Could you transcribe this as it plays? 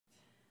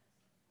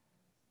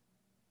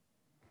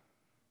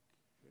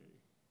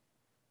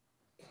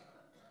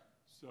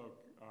So,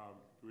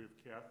 do we have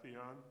Kathy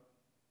on?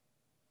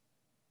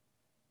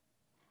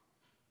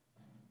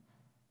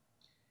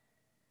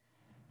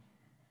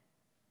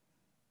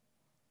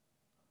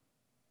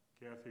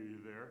 Kathy, are you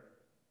there?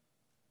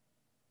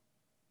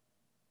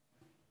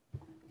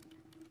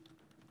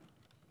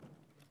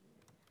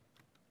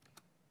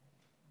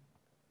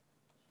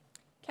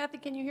 Kathy,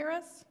 can you hear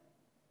us?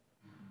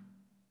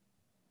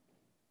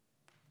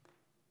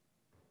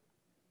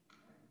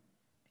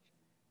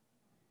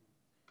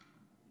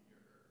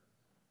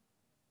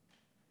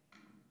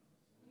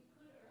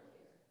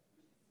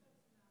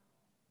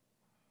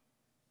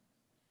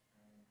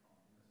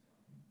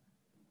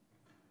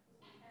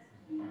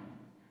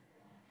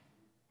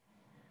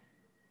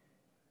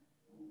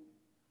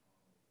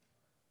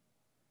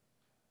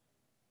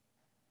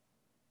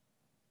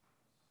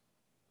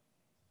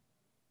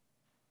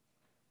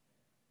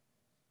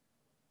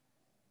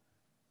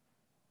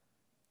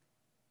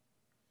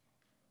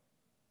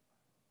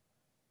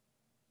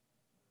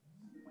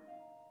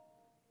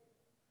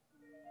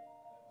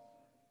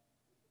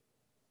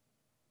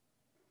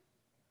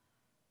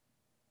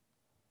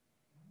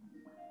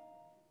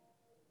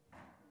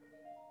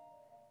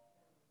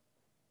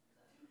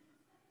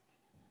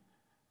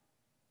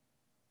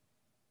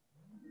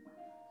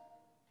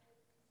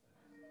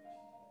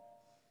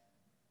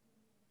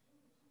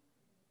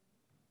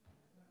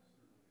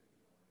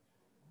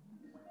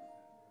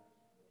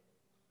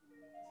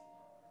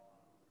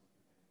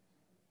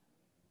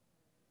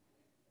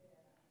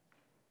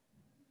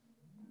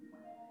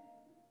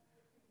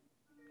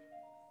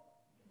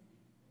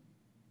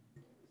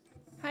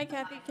 Hi,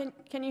 Kathy.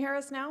 Can you hear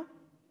us now?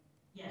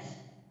 Yes.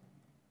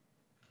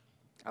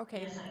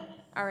 Okay. Yes, I can.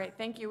 All right.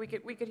 Thank you. We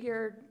could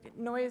hear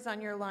noise on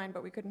your line,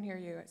 but we couldn't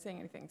hear you saying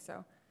anything.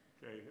 So.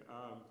 Okay.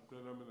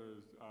 Then I'm going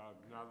to,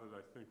 now that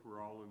I think we're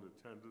all in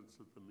attendance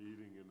at the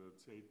meeting, and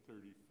it's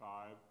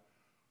 8:35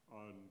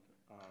 on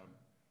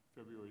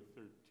February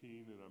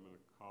 13, and I'm going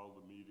to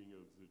call the meeting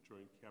of the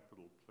Joint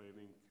Capital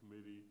Planning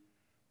Committee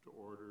to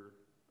order.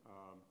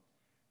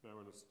 And I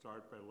want to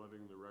start by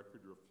letting the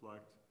record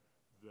reflect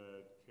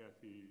that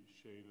Kathy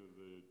Shana,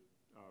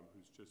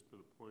 who's just been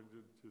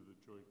appointed to the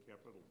Joint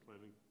Capital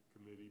Planning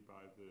Committee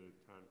by the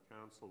Town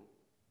Council,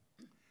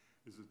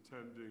 is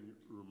attending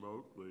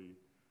remotely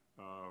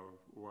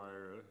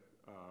via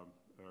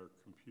our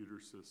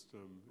computer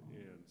system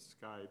and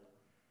Skype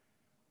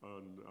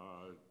on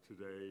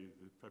today,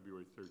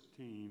 February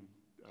 13,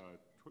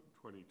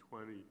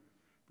 2020,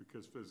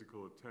 because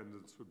physical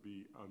attendance would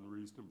be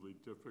unreasonably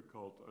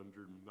difficult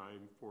under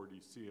 940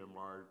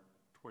 CMR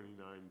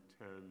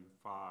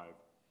 2910.5.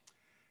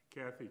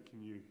 Kathy, can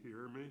you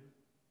hear me?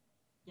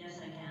 Yes,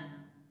 I can.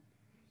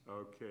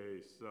 Okay,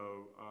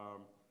 so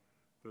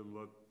then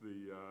let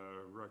the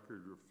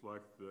record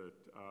reflect that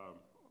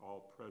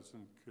all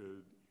present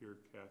could hear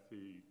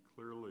Kathy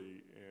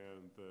clearly,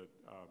 and that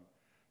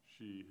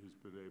she has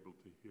been able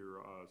to hear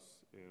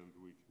us, and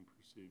we can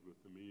proceed with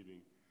the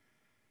meeting.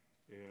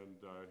 And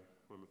I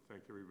want to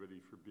thank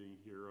everybody for being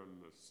here on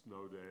a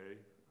snow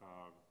day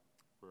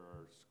where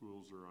our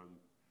schools are on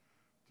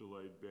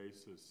delayed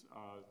basis.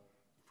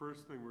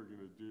 First thing we're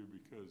going to do,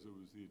 because it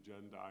was the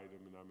agenda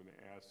item, and I'm going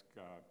to ask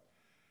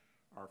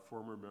our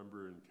former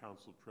member and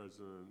council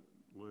president,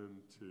 Lynn,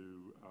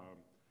 to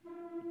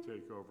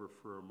take over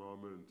for a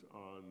moment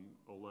on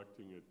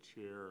electing a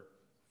chair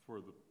for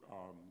the,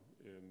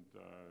 and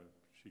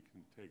she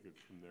can take it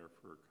from there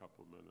for a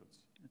couple of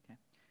minutes. Okay.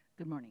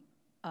 Good morning.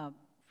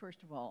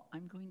 First of all,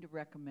 I'm going to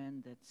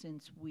recommend that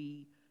since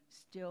we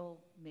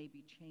still may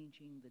be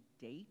changing the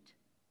date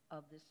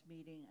of this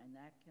meeting, and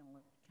that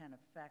can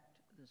affect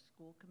the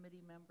school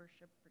committee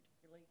membership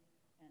particularly,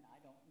 and I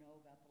don't know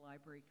about the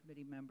library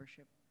committee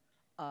membership,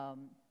 I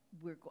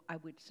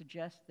would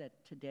suggest that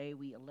today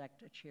we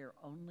elect a chair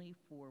only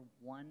for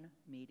one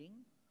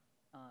meeting.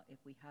 If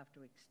we have to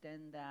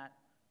extend that,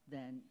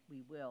 then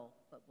we will,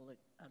 but we'll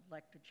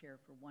elect a chair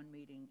for one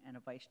meeting and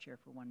a vice chair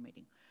for one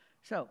meeting.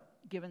 So,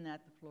 given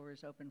that, the floor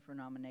is open for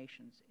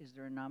nominations. Is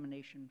there a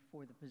nomination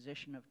for the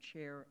position of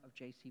chair of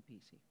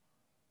JCPC?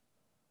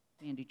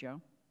 Andy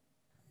Jo?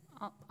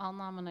 I'll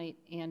nominate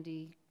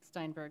Andy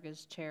Steinberg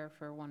as chair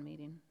for one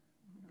meeting.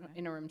 Okay.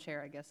 Interim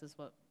chair, I guess, is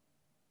what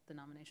the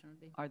nomination would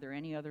be. Are there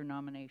any other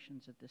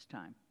nominations at this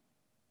time?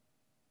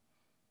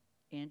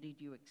 Andy,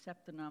 do you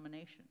accept the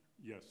nomination?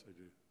 Yes, I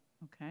do.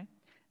 Okay.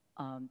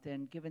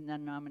 Then given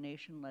that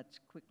nomination, let's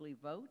quickly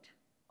vote.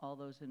 All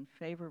those in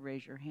favor,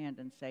 raise your hand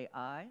and say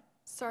aye.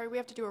 Sorry, we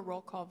have to do a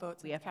roll call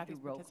vote. We have to do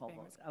roll call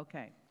vote.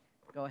 Okay.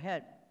 Go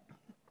ahead.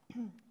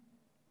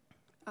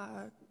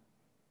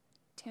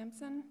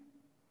 Tamsin?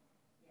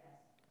 Yes.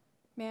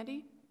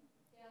 Mandy?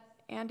 Yes.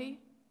 Andy?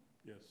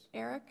 Yes.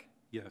 Eric?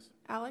 Yes.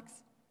 Alex?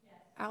 Yes.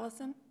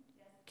 Allison?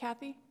 Yes.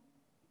 Kathy?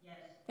 Yes.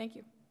 Thank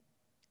you.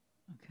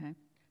 Okay.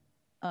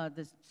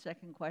 The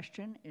second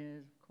question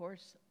is, of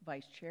course,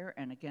 vice chair,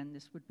 and again,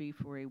 this would be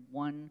for a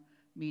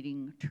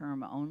one-meeting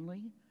term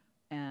only.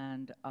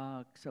 And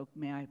so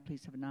may I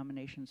please have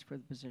nominations for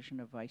the position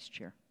of vice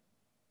chair?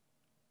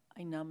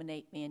 I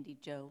nominate Mandy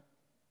Jo.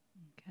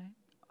 Okay.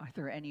 Are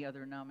there any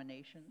other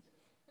nominations?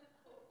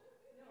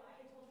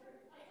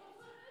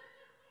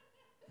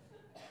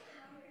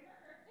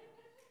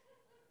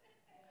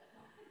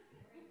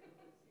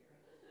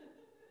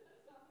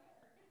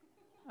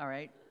 All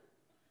right.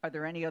 Are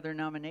there any other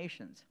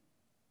nominations?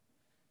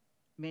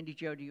 Mandy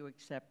Jo, do you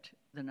accept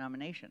the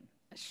nomination?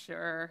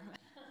 Sure.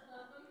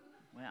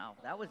 Wow,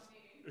 that was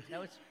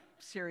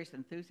serious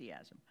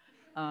enthusiasm.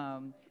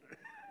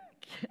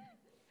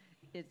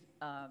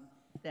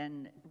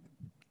 Then,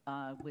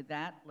 with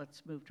that,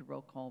 let's move to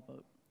roll call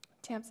vote.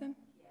 Tamsin?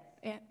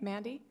 Yes.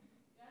 Mandy?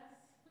 Yes.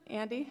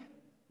 Andy?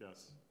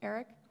 Yes.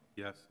 Eric?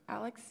 Yes.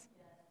 Alex?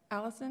 Yes.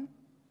 Allison?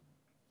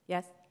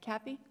 Yes.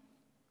 Kathy?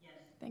 Yes.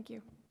 Thank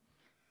you.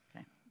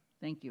 Okay,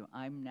 thank you.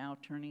 I'm now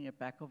turning it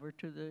back over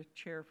to the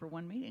chair for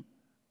one meeting.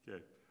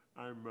 Okay.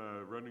 I'm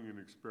running an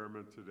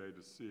experiment today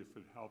to see if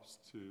it helps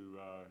to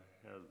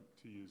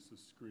use the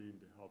screen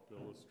to help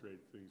illustrate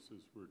things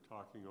as we're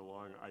talking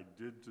along. I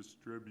did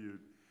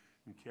distribute,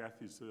 and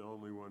Kathy's the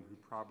only one who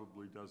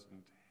probably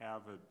doesn't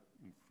have it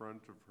in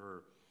front of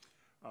her.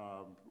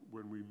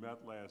 When we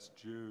met last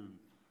June,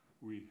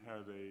 we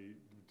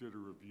did a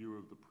review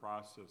of the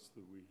process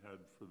that we had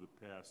for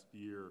the past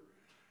year,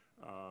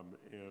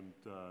 and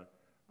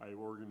I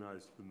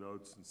organized the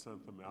notes and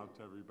sent them out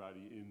to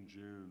everybody in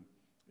June.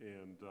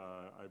 And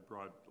I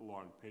brought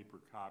along paper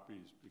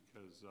copies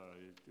because I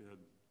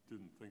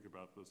didn't think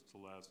about this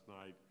till last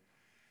night.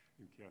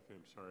 And Kathy,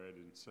 I'm sorry I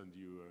didn't send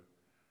you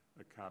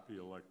a copy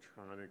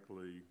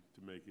electronically to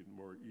make it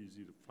more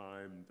easy to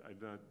find. I'm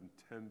not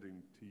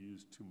intending to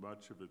use too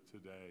much of it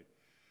today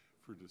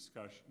for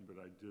discussion, but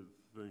I did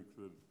think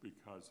that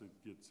because it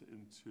gets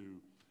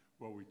into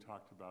what we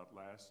talked about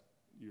last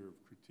year of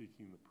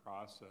critiquing the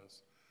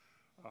process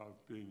of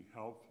being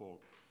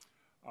helpful.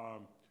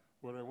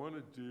 What I want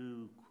to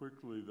do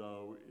quickly,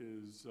 though,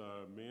 is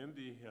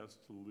Mandy has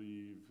to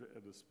leave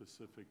at a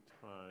specific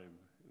time,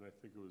 and I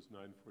think it was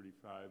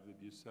 9:45 that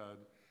you said.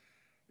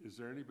 Is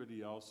there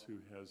anybody else who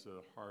has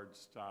a hard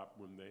stop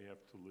when they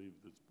have to leave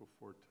that's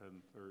before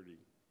 10:30?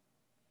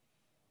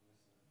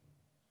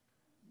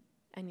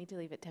 I need to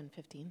leave at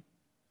 10:15.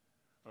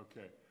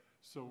 Okay,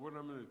 so what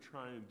I'm going to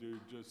try and do,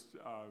 just to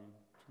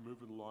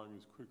move it along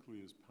as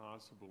quickly as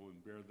possible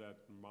and bear that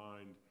in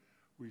mind,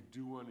 we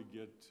do want to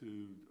get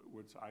to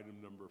what's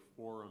item number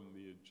 4 on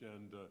the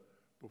agenda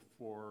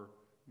before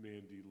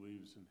Mandy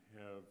leaves and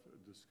have a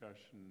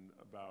discussion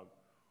about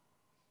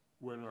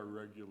when our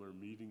regular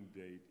meeting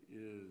date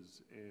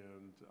is.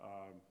 And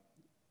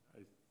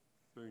I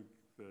think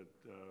that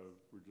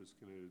we're just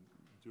going to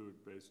do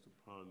it based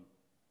upon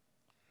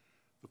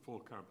the full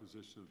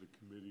composition of the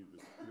committee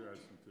that's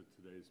present at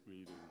today's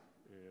meeting,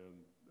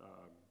 and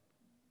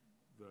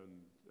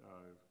then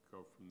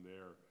go from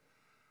there.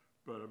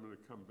 But I'm going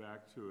to come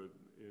back to it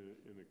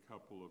in a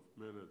couple of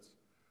minutes.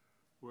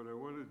 What I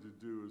wanted to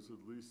do is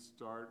at least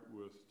start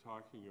with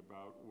talking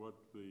about what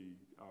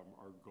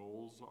our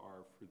goals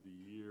are for the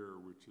year,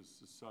 which is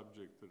the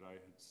subject that I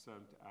had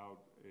sent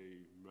out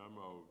a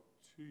memo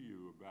to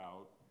you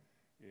about,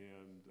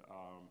 and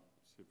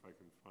see if I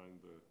can find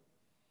the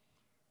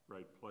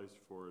right place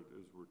for it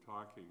as we're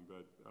talking.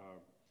 But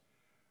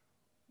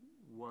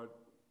what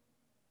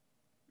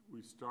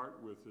we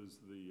start with is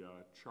the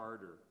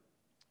charter.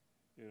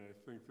 And I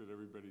think that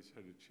everybody's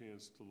had a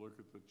chance to look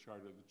at the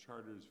charter. The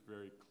charter is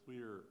very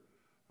clear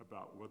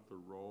about what the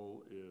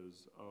role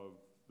is of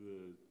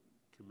the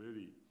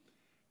committee.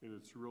 And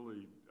it's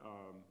really,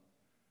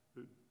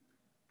 it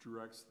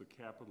directs the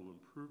capital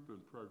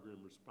improvement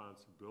program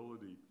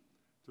responsibility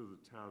to the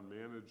town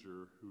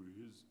manager, who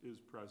is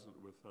present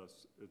with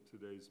us at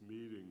today's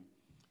meeting.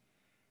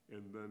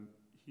 And then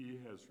he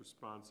has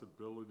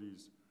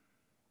responsibilities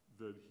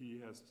that he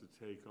has to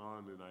take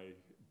on, and I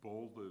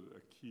bolded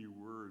a key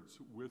words,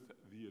 with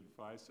the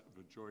advice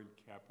of a joint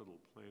capital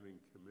planning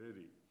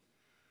committee.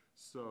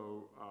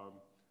 So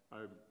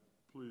I'm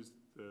pleased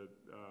that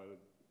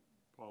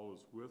Paul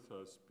is with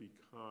us,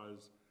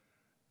 because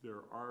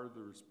there are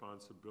the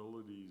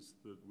responsibilities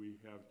that we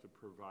have to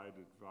provide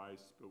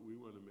advice, but we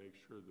want to make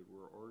sure that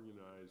we're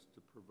organized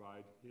to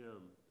provide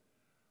him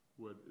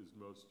what is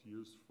most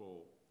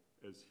useful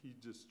as he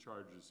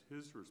discharges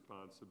his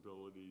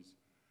responsibilities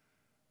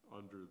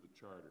under the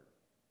charter.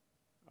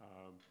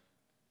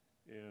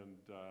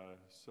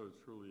 So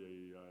it's really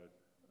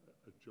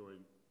a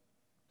joint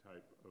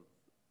type of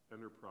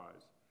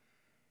enterprise.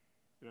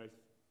 And I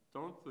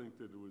don't think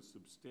that it was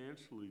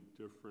substantially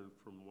different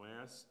from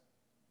last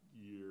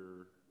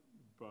year,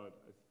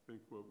 but I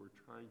think what we're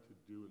trying to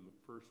do in the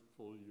first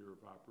full year of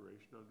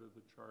operation under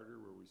the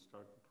charter, where we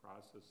start the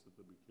process at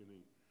the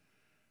beginning,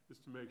 is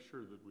to make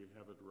sure that we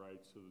have it right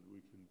so that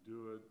we can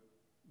do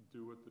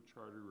what the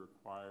charter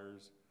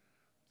requires,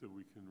 that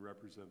we can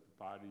represent the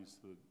bodies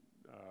that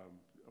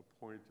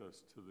appoint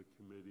us to the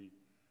committee,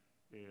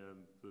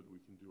 and that we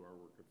can do our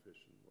work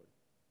efficiently.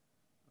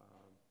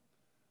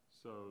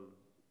 So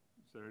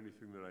is there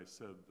anything that I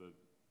said that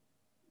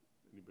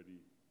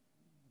anybody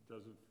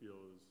doesn't feel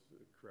is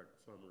a correct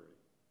summary?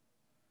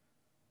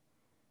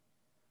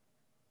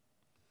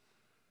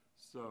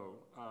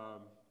 So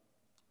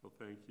Well,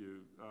 thank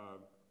you.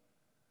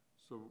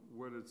 So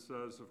what it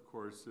says, of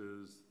course,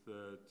 is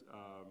that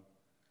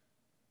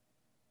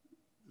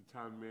the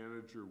town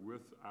manager,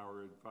 with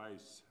our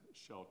advice,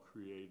 shall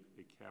create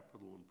a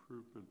capital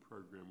improvement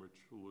program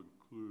which will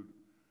include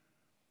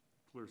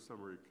clear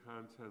summary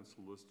contents,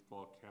 a list of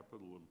all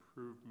capital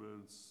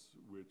improvements,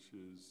 which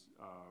is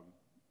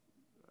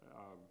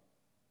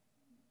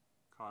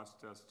cost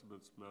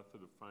estimates,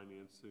 method of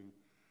financing,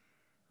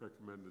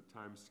 recommended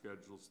time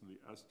schedules, and the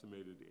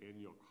estimated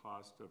annual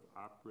cost of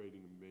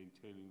operating and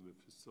maintaining the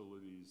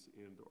facilities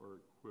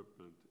and/or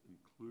equipment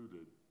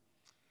included.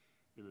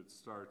 And it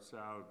starts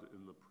out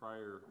in the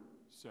prior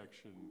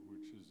section,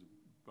 which is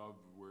above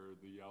where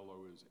the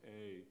yellow is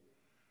A,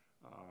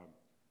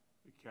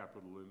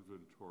 capital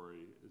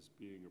inventory as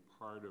being a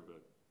part of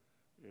it.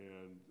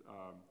 And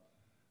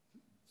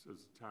it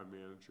says the town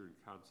manager, in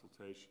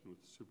consultation with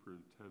the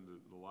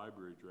superintendent and the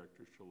library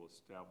director, shall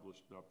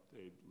establish and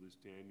update at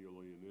least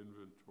annually an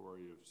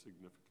inventory of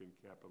significant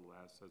capital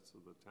assets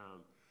of the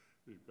town.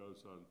 It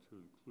goes on to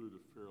include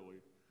a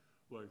fairly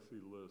lengthy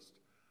list.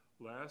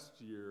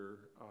 Last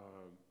year,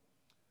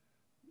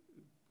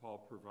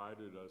 Paul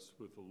provided us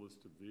with a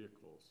list of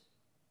vehicles,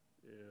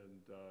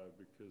 and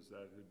because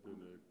that had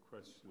been a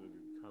question that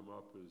had come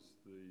up, as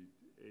the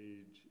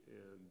age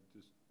and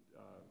just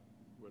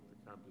what the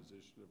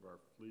composition of our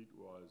fleet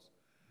was.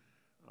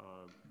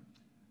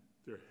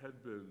 There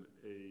had been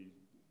a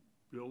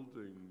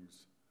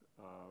buildings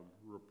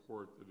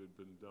report that had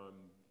been done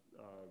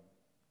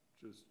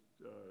just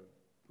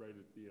right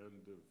at the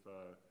end of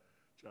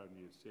John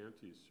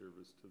Yasanti's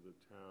service to the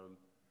town,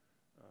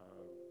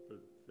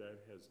 but that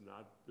has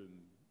not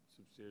been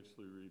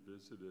substantially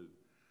revisited.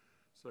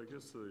 So I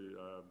guess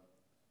the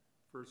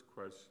first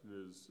question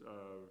is,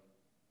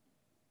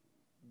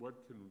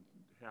 what can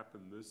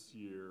happen this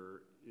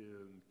year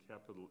in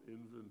capital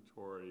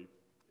inventory,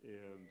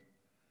 and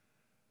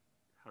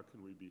how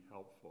can we be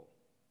helpful?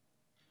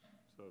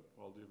 So,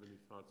 Paul, do you have any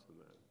thoughts on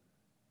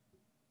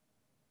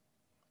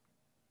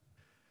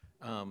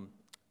that?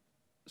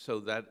 So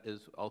that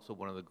is also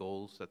one of the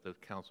goals that the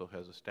council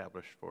has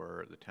established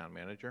for the town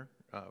manager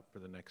for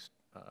the next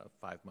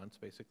 5 months,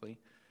 basically.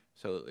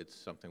 So it's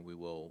something we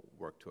will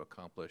work to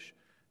accomplish.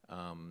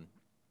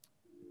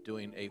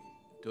 Doing a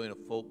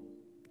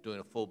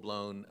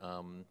full-blown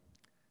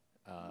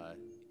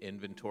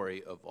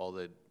inventory of all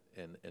the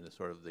and the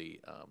sort of the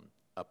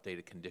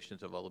updated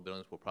conditions of all the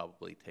buildings will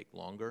probably take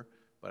longer.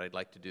 But I'd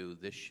like to do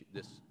this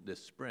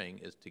spring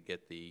is to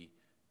get the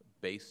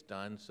base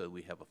done so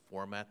we have a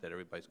format that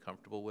everybody's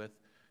comfortable with.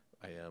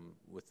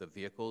 With the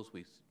vehicles,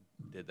 we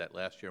did that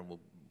last year, and we'll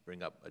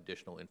bring up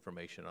additional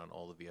information on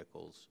all the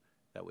vehicles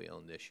that we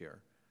own this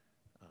year.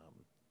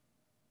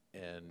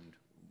 And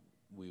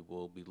we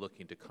will be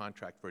looking to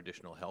contract for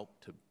additional help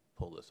to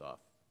pull this off.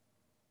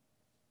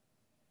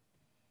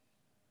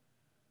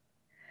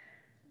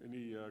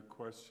 Any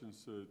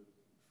questions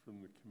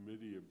from the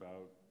committee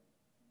about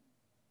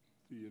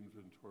the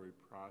inventory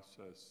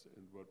process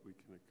and what we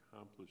can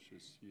accomplish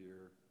this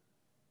year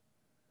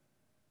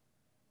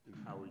and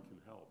how we can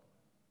help?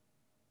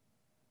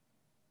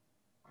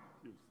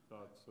 Give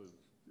thoughts of,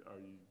 are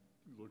you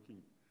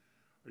looking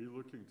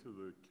to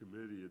the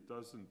committee? It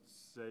doesn't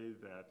say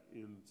that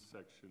in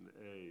section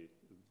A.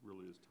 It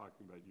really is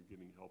talking about you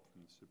getting help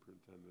from the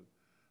superintendent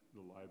and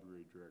the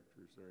library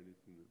director. Is there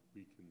anything that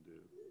we can do?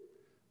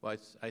 Well,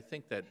 I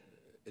think that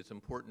it's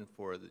important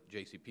for the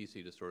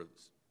JCPC to sort of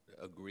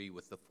agree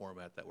with the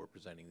format that we're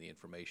presenting the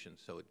information,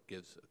 so it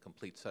gives a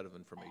complete set of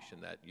information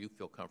that you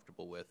feel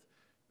comfortable with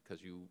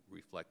because you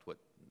reflect what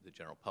the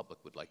general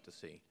public would like to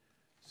see.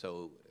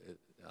 So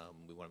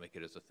we want to make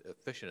it as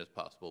efficient as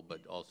possible,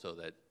 but also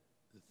that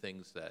the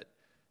things that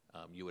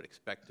you would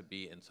expect to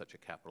be in such a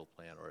capital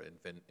plan or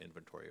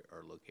inventory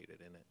are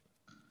located in it.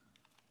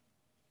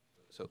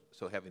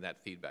 So having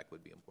that feedback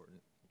would be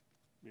important.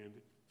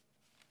 Mandy?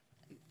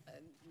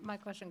 My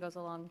question goes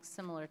along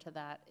similar to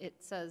that. It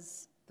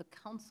says the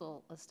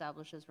council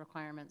establishes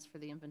requirements for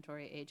the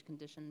inventory, age,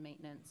 condition,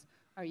 maintenance.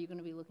 Are you going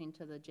to be looking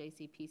to the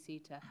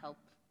JCPC to help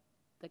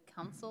the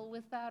council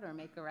with that, or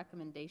make a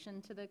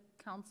recommendation to the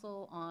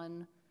council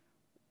on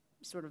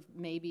sort of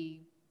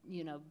maybe,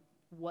 you know,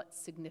 what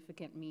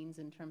significant means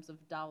in terms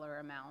of dollar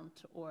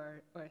amount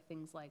or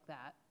things like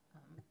that?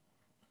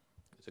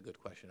 It's a good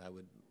question.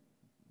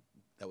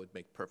 That would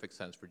make perfect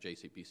sense for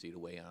JCPC to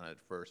weigh on it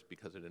first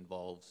because it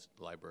involves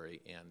the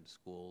library and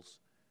schools,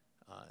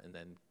 and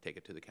then take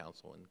it to the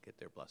council and get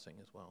their blessing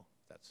as well.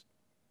 That's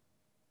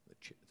the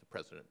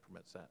president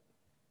permits that.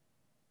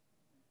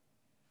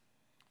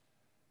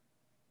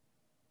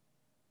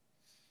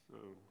 So,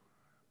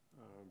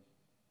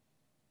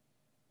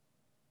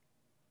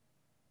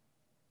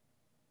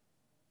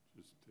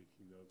 just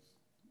taking notes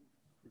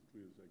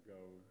quickly as I go,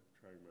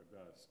 trying my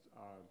best.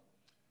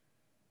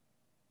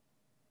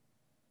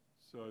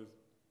 So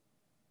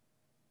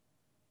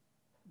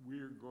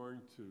we're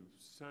going to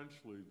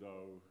essentially,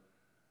 though,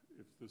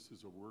 if this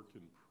is a work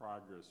in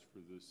progress for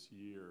this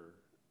year,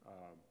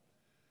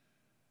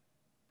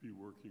 be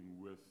working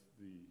with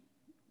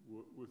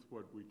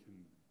what we can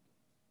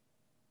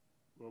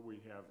what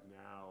we have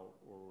now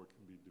or what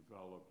can be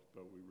developed,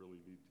 but we really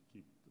need to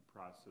keep the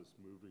process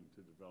moving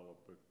to develop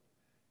a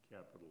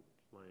capital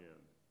plan.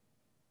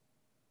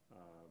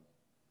 And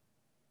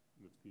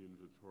if the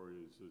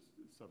inventory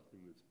is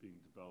something that's being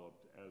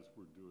developed as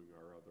we're doing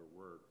our other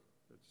work,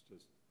 it's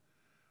just,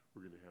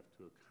 we're going to have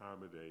to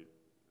accommodate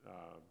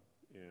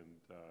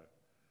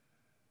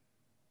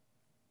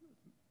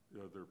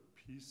other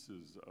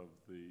pieces of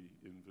the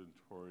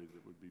inventory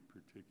that would be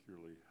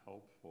particularly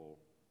helpful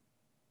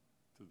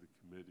to the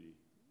committee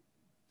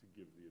to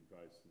give the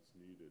advice that's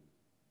needed.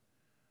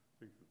 I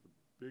think that the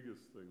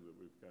biggest thing that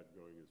we've got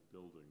going is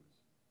buildings,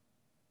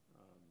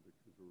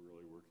 because we're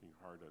really working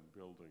hard on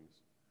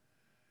buildings.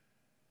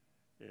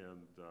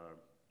 And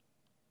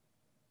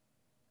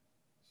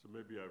so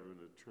maybe I'm going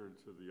to turn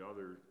to the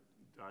other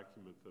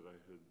document that I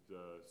had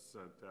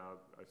sent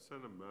out. I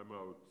sent a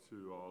memo to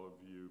all of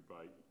you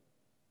by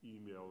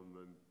email and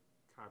then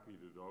copied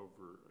it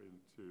over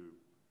into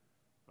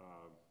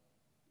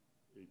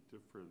a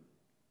different,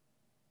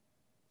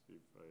 let's see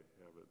if I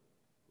have it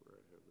where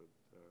I have it.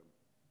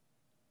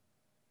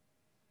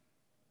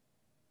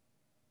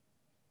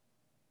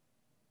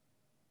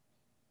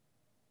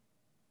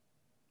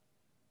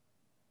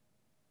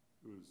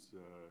 It was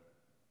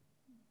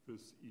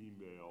this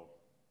email,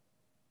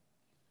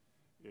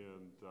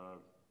 and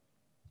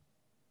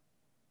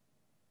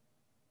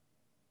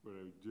what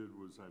I did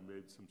was I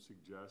made some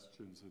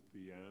suggestions at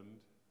the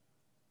end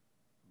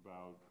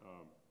about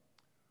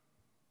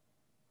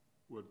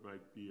what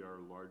might be our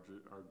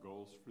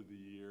goals for the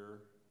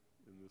year,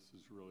 and this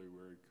is really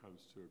where it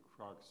comes to a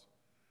crux,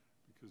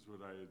 because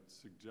what I had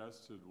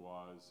suggested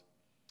was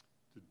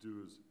to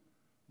do as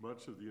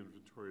much of the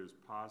inventory as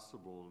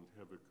possible and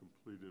have a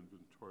complete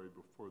inventory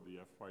before the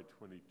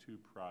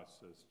FY22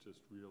 process,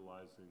 just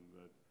realizing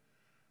that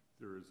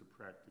there is a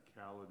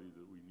practicality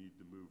that we need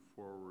to move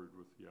forward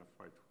with the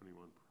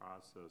FY21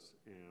 process,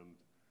 and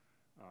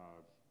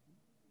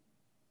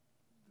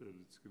that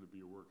it's going to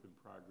be a work in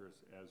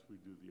progress as we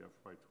do the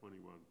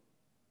FY21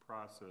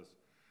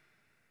 process.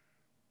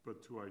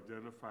 But to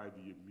identify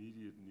the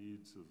immediate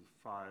needs of the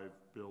 5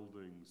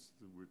 buildings,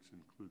 which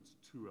includes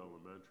 2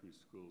 elementary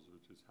schools,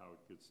 which is how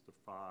it gets to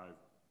 5,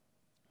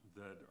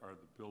 that are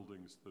the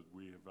buildings that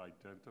we have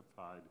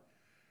identified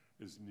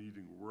as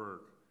needing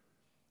work.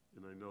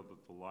 And I know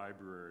that the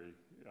library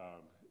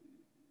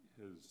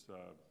is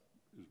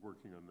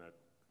working on that,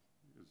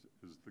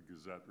 as the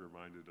Gazette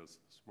reminded us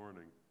this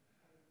morning.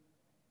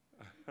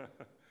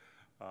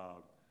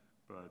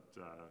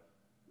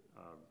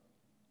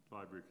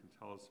 Library can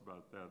tell us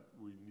about that.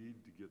 We need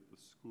to get the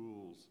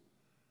schools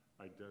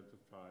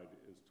identified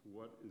as to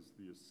what is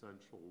the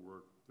essential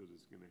work that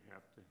is going to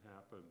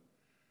happen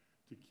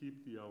to keep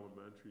the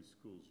elementary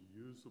schools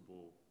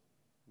usable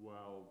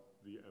while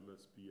the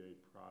MSBA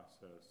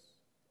process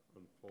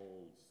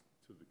unfolds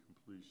to the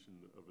completion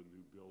of a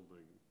new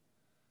building,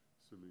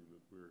 assuming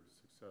that we're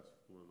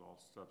successful in all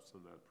steps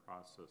in that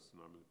process,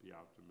 and I'm going to be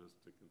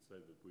optimistic and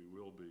say that we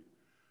will be,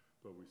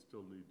 but we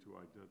still need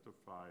to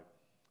identify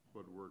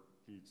what work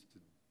needs to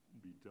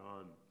be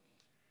done.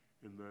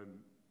 And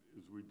then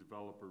as we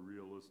develop a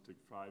realistic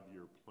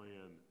 5-year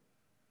plan,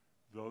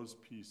 those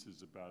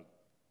pieces about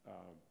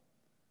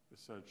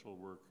essential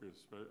work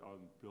on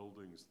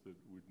buildings that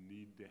would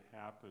need to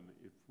happen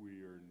if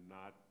we are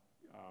not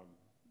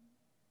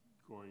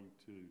going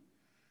to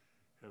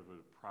have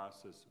a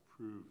process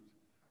approved,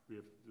 we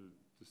have to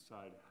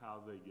decide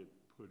how they get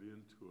put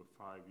into a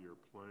 5-year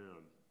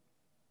plan.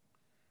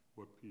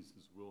 What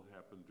pieces will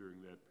happen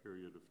during that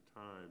period of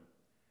time.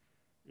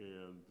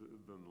 And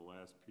then the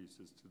last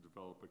piece is to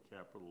develop a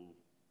capital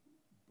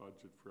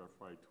budget for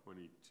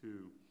FY22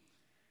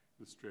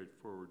 in a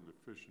straightforward and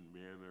efficient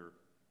manner,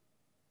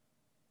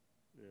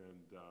 and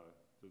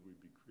that we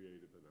be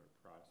creative in our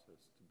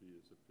process to be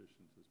as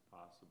efficient as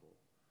possible.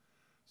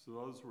 So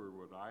those were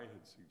what I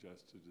had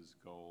suggested as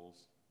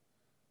goals,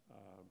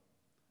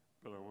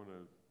 but I want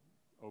to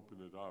open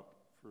it up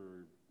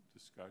for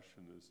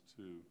discussion as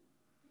to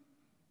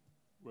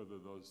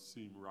whether those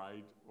seem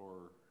right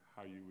or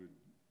how you would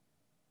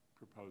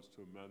propose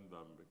to amend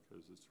them,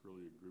 because it's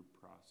really a group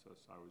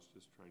process. I was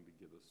just trying to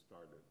get us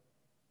started.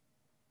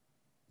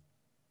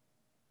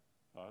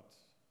 Thoughts?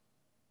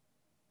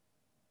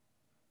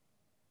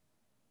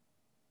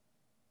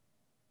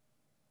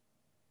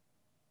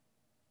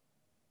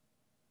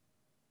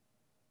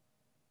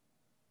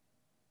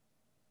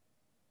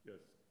 Yes,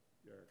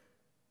 Garrett.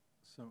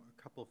 So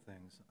a couple of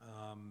things.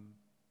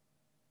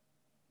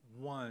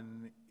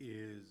 One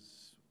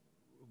is,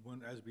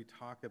 as we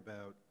talk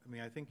about, I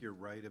mean, I think you're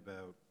right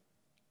about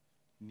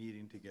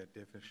needing to get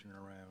definition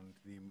around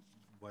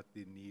what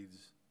the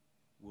needs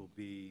will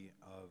be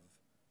of,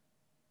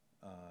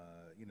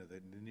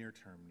 the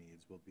near-term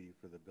needs will be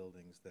for the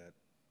buildings that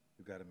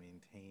we've got to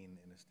maintain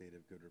in a state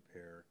of good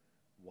repair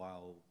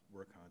while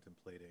we're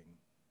contemplating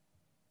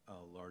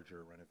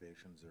larger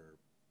renovations or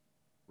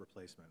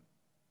replacement.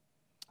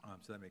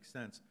 So that makes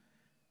sense.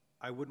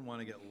 I wouldn't want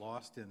to get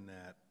lost in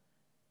that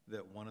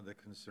one of the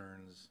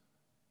concerns,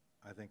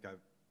 I think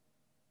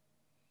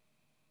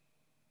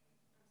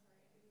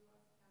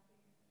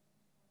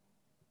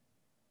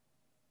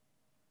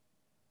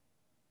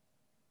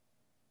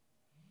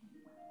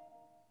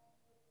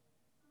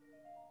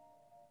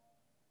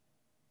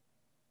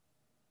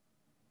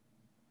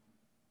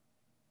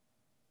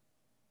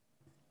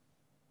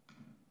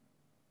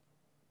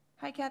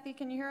Hi Kathy,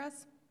 can you hear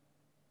us?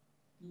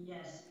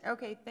 yes,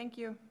 Okay, thank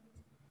you.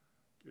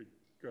 Okay,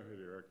 go ahead,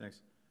 Eric.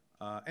 Thanks.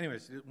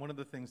 Anyways, one of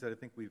the things that I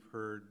think we've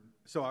heard,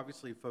 so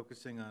obviously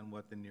focusing on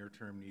what the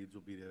near-term needs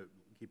will be to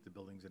keep the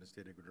buildings in a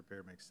state of good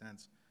repair makes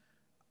sense.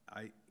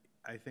 I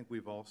think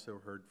we've also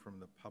heard from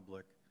the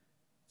public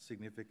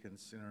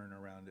significance in and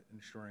around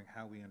ensuring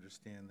how we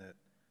understand that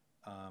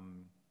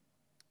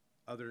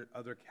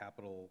other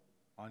capital,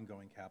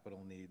 ongoing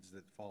capital needs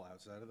that fall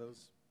outside of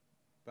those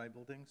five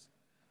buildings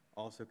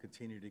also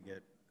continue to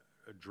get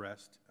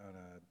addressed on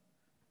a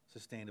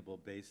sustainable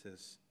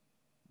basis,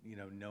 you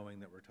know, knowing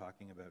that we're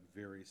talking about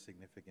very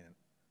significant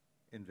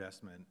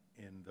investment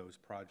in those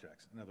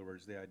projects. In other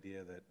words, the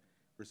idea that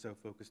we're so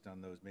focused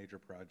on those major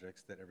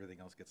projects that everything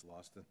else gets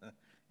lost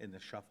in the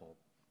shuffle,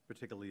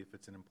 particularly if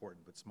it's an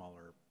important but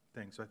smaller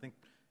thing. So I think,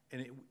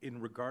 in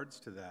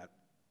regards to that,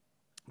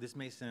 this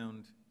may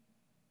sound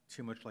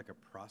too much like a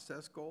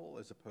process goal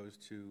as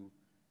opposed to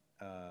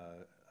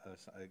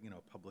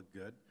a public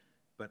good,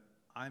 but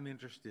I'm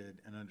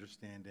interested in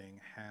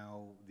understanding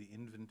how the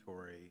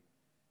inventory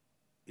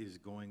is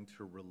going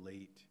to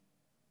relate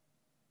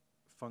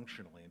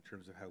functionally in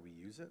terms of how we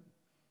use it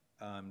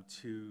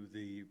to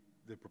the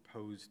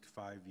proposed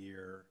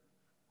 5-year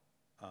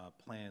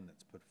plan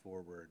that's put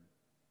forward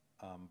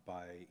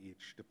by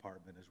each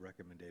department as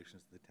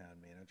recommendations to the town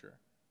manager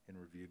and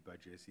reviewed by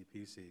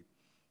JCPC.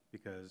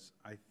 Because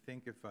I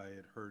think if I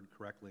had heard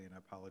correctly, and I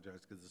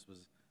apologize because this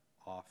was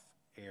off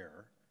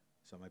air,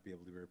 so I might be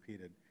able to be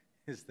repeated,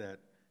 is that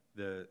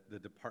the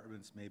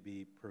departments may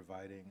be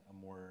providing a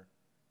more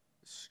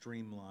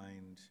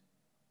streamlined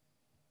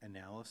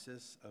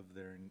analysis of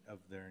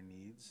their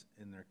needs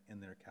in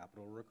their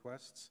capital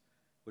requests,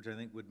 which I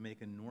think would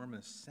make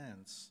enormous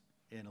sense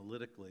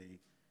analytically,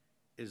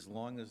 as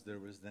long as there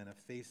was then a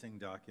facing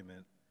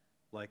document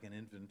like an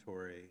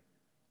inventory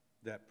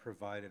that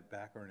provided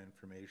background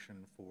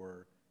information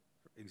for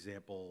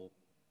example,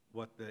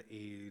 what the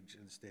age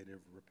and state of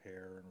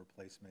repair and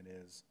replacement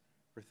is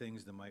for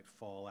things that might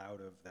fall out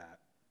of that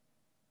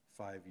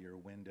 5-year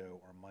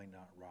window or might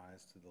not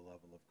rise to the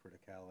level of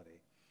criticality.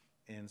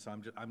 And so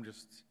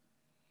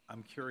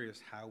I'm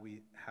curious how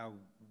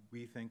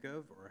we think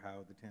of, or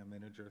how the town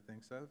manager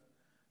thinks of,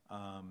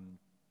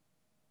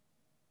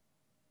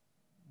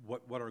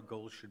 what our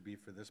goals should be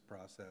for this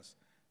process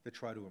to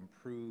try to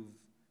improve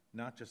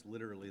not just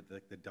literally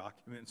the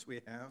documents we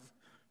have,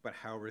 but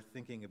how we're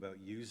thinking about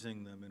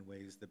using them in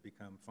ways that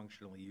become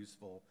functionally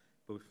useful,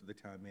 both for the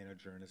town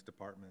manager and his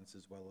departments,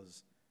 as well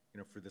as,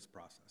 for this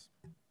process.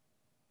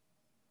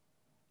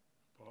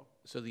 Paul?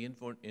 So the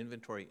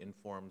inventory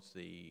informs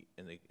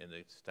in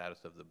the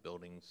status of the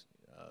buildings,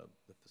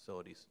 the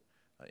facilities,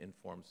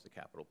 informs the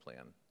capital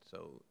plan.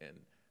 So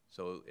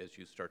as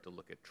you start to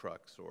look at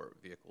trucks or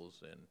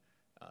vehicles, and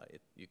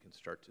you can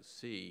start to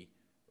see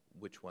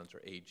which ones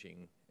are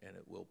aging, and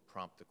it will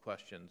prompt the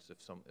questions.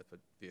 If a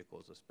vehicle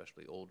is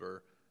especially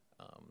older,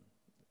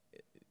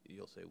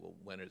 you'll say, well,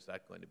 when is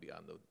that going to be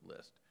on the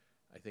list?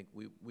 I think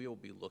we will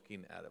be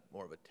looking at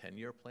more of a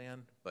 10-year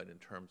plan, but in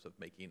terms of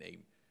making a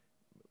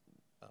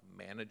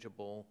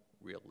manageable,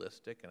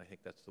 realistic, and I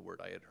think that's the word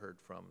I had heard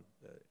from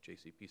the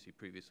JCPC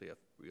previously, a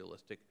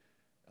realistic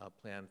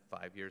plan.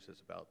 5 years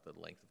is about the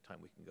length of time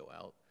we can go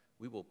out.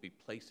 We will be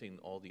placing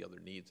all the other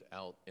needs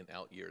out in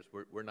out years.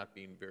 We're not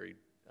being very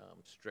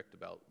strict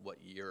about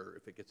what year,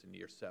 if it gets in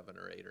year 7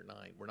 or 8 or 9.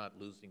 We're not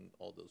losing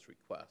all those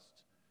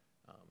requests,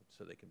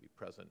 so they can be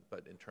present.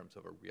 But in terms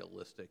of a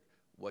realistic,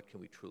 what can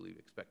we truly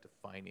expect to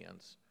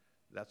finance,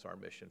 that's our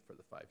mission for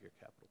the 5-year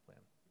capital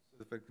plan.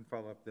 So if I can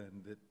follow up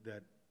then,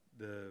 that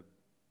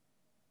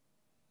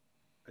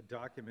a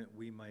document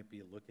we might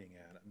be looking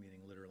at, meaning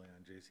literally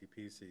on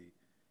JCPC,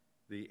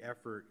 the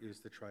effort is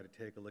to try to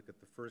take a look at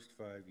the first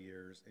 5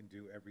 years and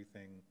do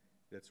everything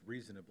that's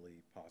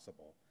reasonably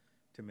possible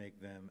to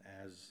make them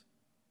as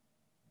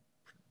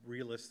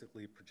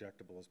realistically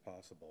projectable as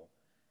possible.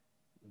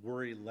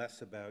 Worry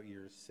less about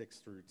years 6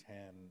 through 10,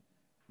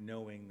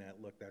 knowing that,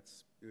 look, it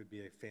would be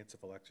a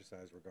fanciful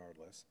exercise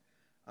regardless,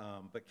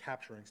 but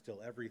capturing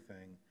still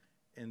everything,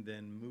 and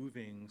then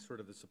moving sort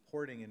of the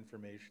supporting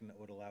information that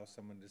would allow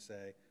someone to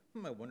say,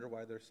 I wonder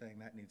why they're saying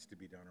that needs to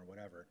be done or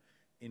whatever,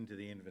 into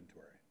the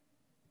inventory.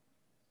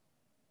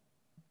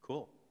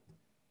 Cool.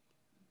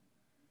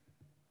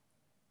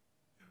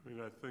 I mean,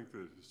 I think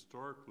that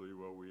historically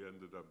what we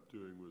ended up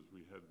doing was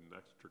we had an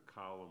extra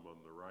column on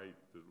the right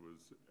that was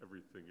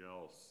everything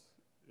else,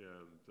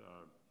 and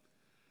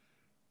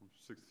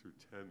 6 through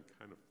 10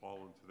 kind of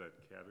fall into that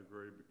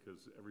category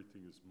because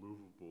everything is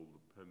movable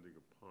depending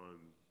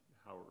upon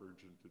how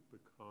urgent it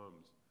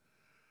becomes.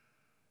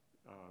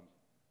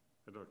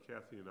 I know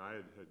Kathy and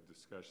I had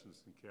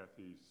discussions, and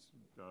Kathy's,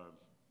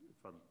 if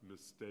I'm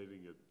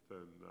misstating it,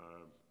 then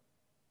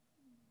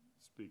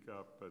speak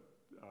up, but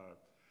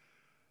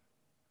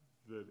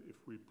that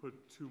if we put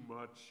too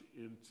much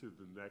into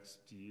the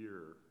next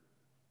year,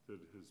 that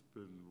has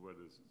been what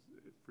has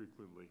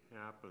frequently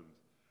happened,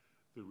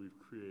 that we've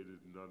created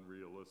an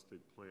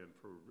unrealistic plan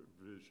for a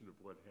vision of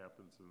what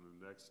happens in the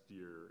next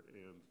year.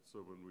 And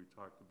so when we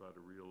talked about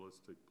a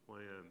realistic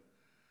plan,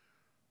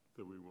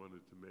 that we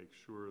wanted to make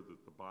sure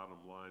that the bottom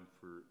line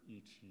for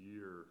each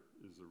year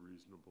is a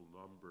reasonable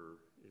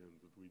number, and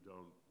that we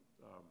don't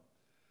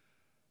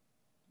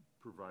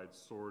provide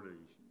sorting,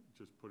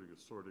 just putting a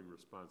sorting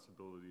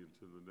responsibility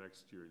into the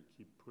next year and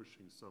keep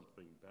pushing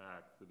something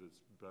back, that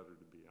it's better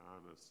to be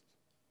honest.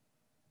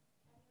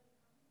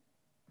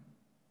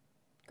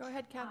 Go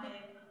ahead, Kathy.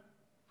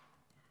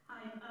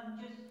 Hi,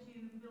 just to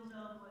build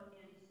on what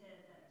Andy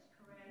said, that's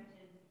correct.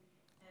 And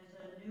as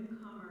a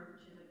newcomer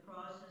to the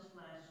process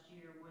last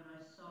year, when I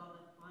saw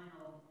the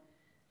final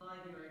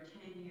 5-year or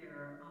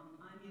 10-year,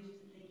 I'm used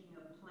to thinking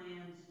of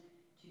plans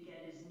to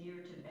get as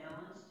near to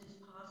balanced as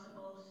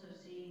possible. So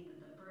seeing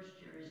that the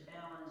first year is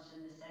balanced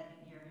and the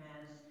second year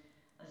has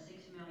a $6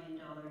 million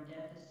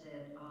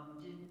deficit,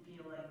 didn't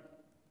feel like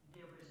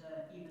there was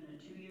even a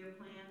 2-year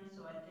plan.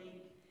 So I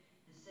think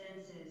the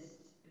sense is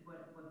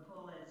what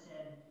Paul had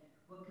said,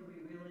 what could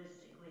we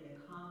realistically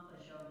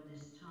accomplish over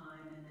this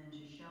time, and then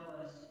to show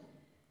us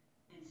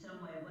in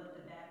some way what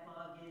the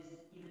backlog is,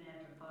 even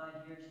after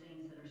 5 years,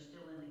 things that are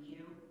still in the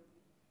queue.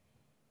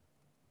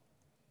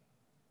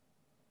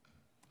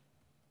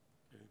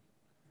 Okay.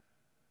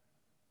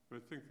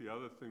 I think the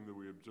other thing that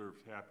we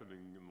observed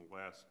happening in the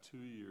last 2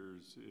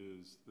 years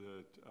is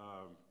that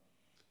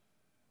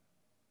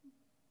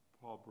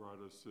Paul brought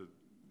us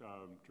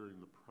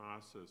during the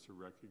process a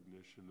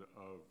recognition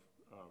of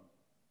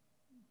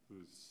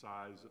the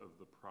size of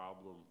the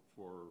problem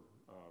for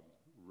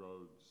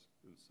roads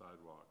and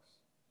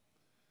sidewalks.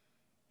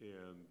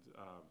 And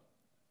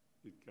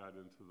it got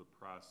into the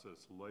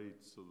process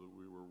late, so that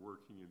we were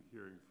working and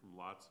hearing from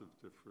lots of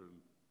different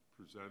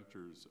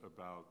presenters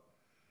about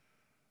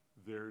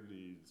their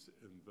needs.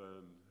 And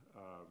then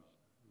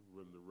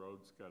when the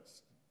roads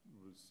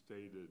was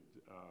stated,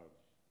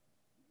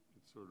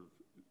 it sort of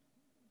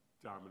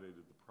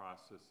dominated the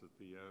process at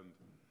the end.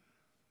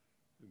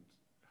 And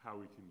how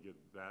we can get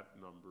that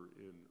number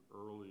in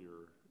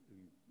earlier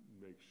and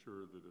make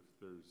sure that if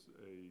there's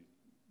a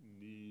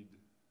need,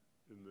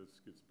 and this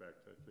gets back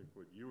to, I think,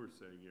 what you were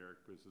saying,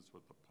 Eric, because it's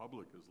what the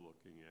public is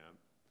looking at,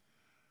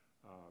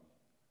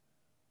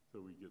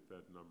 that we get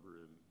that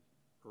number in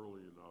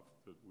early enough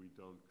that we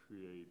don't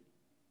create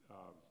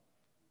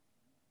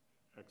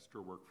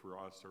extra work for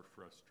us or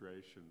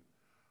frustration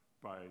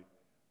by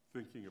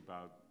thinking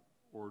about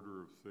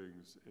order of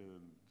things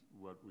and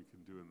what we can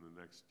do in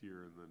the next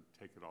year, and then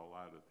take it all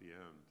out at the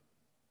end.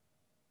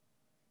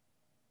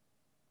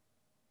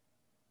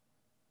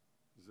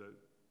 Is that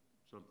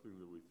something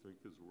that we think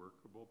is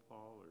workable,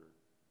 Paul, or?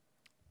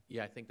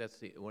 Yeah, I think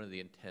that's one of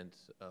the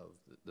intents of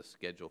the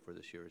schedule for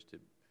this year, is to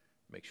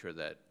make sure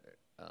that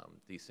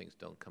these things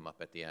don't come up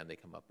at the end, they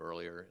come up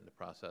earlier in the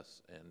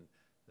process, and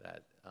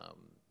that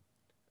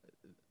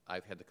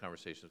I've had the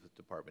conversations with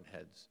department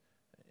heads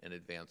in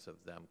advance of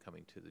them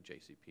coming to the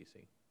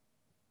JCPC.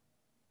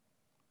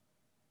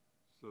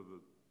 So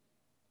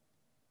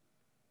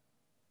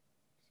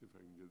see if I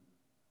can get,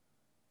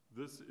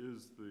 this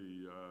is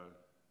the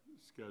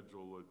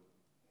schedule that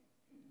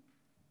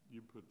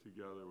you put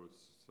together with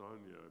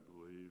Sonia, I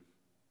believe,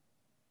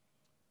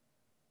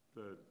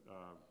 that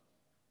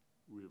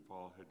we have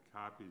all had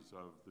copies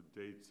of. The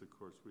dates, of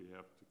course, we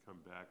have to come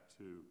back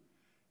to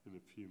in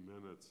a few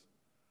minutes,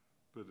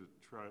 but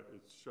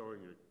it's showing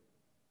a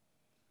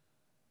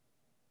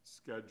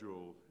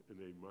schedule in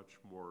a much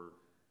more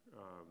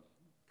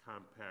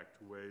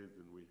compact way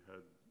than we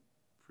had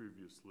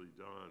previously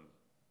done.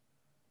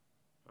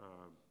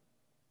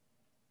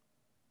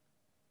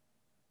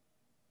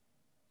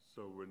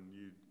 So when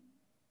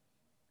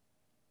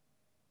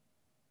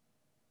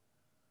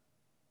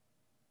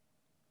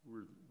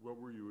what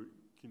were you,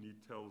 can you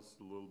tell us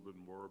a little bit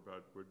more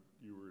about what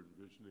you were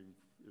envisioning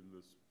in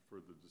this for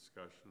the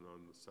discussion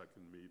on the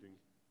second meeting?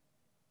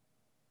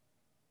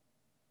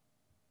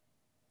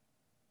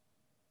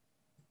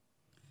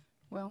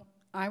 Well,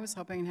 I was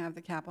hoping to have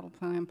the capital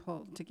plan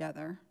pulled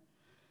together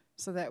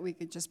so that we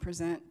could just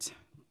present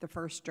the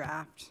first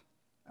draft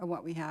of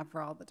what we have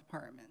for all the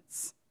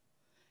departments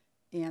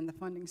and the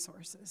funding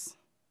sources.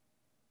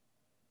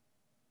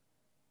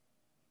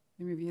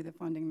 And review the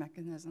funding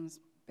mechanisms,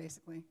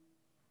 basically.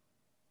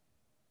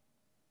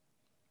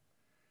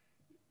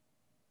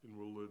 And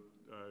will it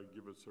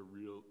give us some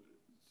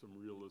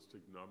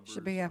realistic numbers?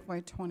 Should be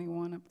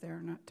FY21 up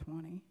there, not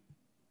 20.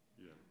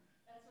 Yeah.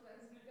 That's what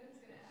I was gonna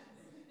ask.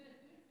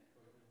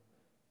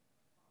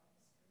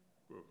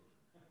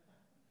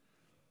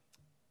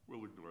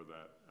 We'll ignore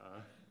that.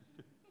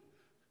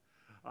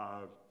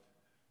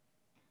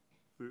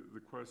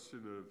 The question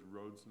of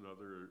roads and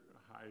other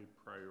high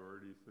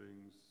priority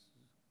things,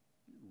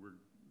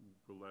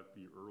 will that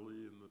be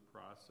early in the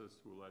process?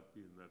 Will that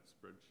be in that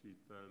spreadsheet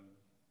then?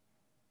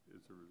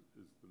 Is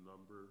the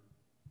number?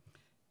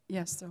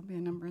 Yes, there'll be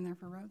a number in there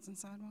for roads and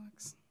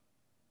sidewalks.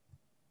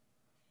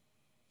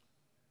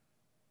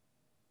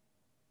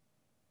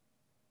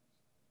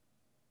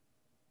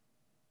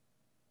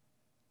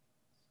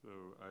 So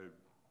I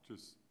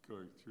just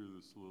going through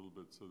this a little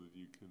bit so that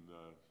you can,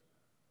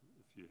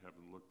 if you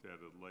haven't looked at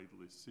it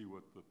lately, see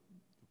what the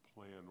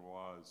plan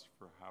was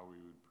for how we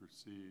would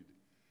proceed.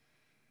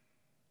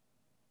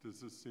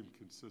 Does this seem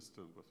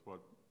consistent with what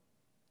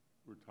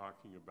we're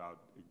talking about,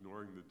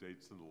 ignoring the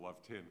dates in the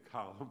left-hand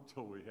column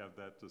till we have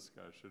that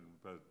discussion,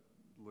 but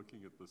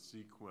looking at the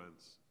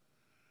sequence,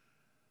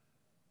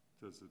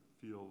 does it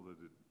feel that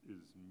it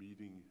is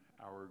meeting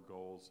our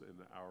goals and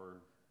our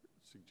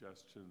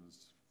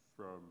suggestions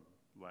from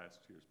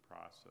last year's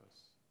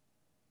process?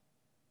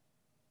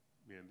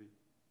 Mandy?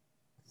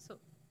 So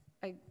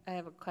I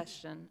have a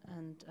question,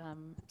 and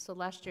so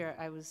last year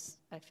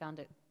I found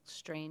it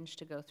strange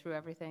to go through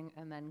everything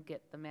and then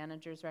get the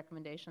manager's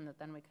recommendation that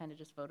then we kind of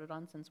just voted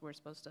on, since we're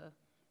supposed to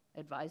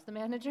advise the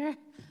manager.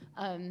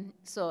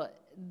 So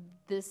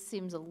this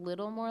seems a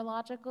little more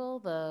logical,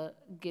 the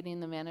getting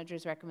the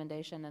manager's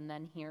recommendation and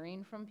then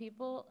hearing from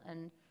people.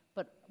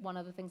 But one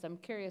of the things I'm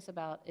curious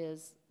about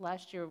is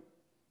last year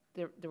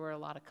there were a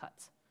lot of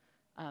cuts,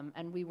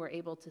 and we were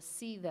able to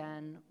see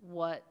then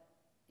what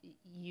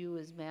you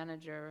as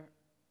manager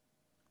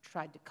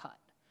tried to cut,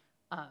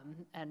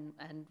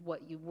 and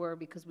what you were,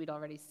 because we'd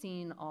already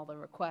seen all the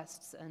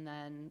requests, and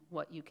then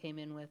what you came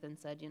in with and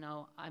said, you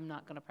know, I'm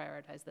not going to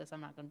prioritize this, I'm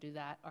not going to do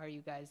that. Are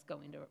you guys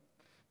going to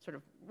sort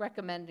of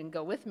recommend and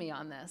go with me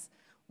on this?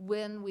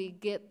 When we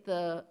get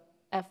the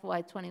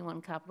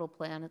FY21 capital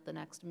plan at the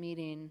next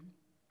meeting,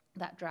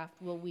 that draft,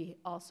 will we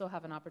also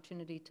have an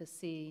opportunity to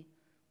see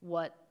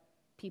what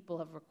people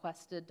have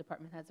requested,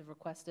 department heads have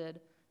requested,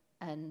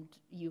 and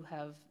you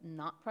have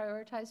not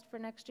prioritized for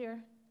next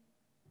year?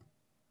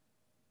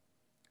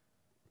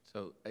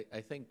 So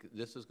I think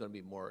this is going to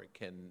be more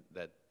akin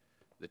that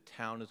the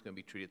town is going to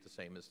be treated the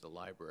same as the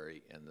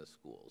library and the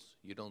schools.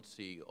 You don't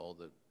see all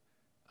the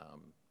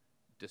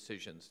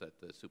decisions that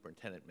the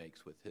superintendent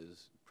makes with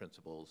his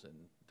principals and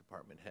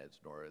department heads,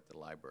 nor at the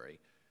library.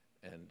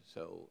 And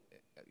so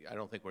I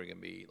don't think we're going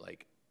to be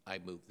like, I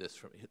move this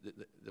from, the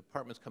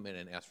departments come in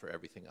and ask for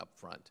everything up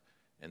front.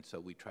 And so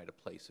we try to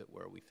place it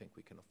where we think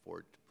we can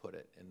afford to put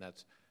it. And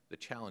that's the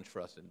challenge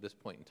for us at this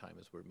point in time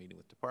as we're meeting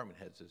with department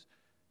heads is,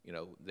 you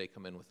know, they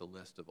come in with a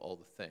list of all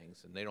the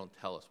things, and they don't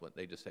tell us what,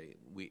 they just say,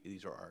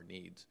 these are our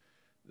needs.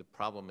 The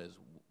problem is,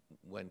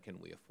 when can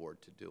we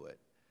afford to do it?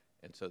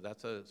 And so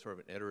that's a sort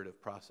of an iterative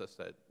process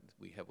that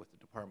we have with the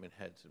department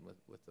heads and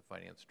with the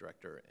finance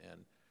director.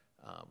 And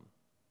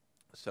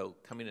so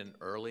coming in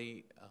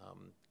early,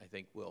 I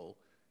think will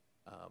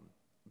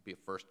be a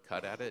first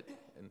cut at it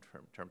in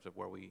terms of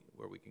where we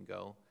can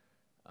go.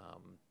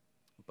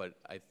 But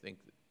I think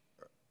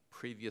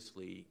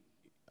previously,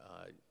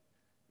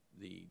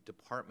 the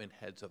department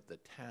heads of the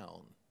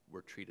town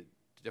were treated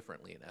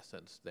differently in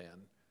essence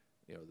than,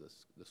 you know,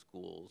 the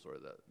schools or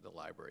the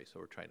library. So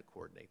we're trying to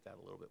coordinate that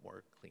a little bit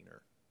more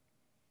cleaner.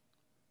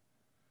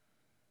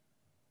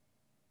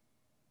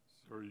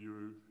 So are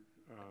you,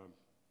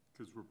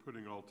 because we're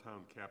putting all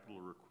town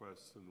capital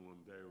requests in one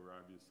day, we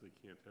obviously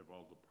can't have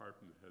all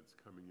department heads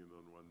coming in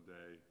on one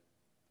day.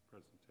 The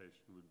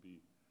presentation would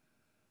be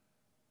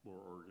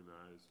more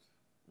organized.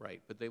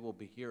 Right, but they will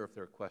be here if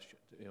there are questions.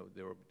 You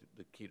know,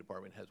 the key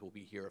department heads will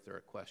be here if there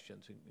are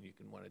questions, and you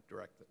can want to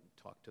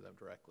talk to them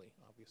directly,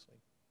 obviously.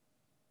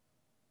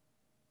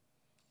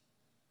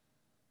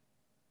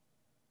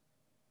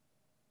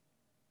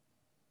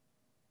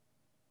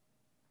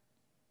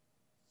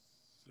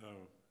 So,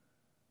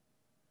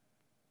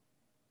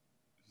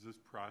 is this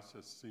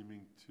process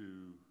seeming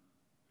to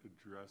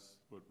address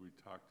what we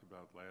talked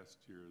about last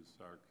year as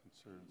our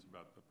concerns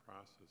about the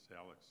process?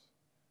 Alex?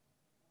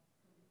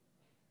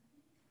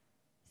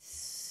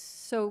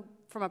 So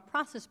from a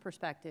process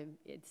perspective,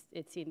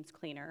 it seems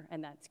cleaner,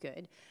 and that's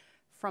good.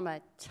 From a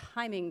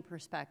timing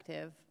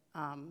perspective,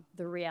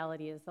 the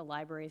reality is the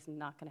library is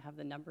not going to have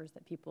the numbers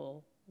that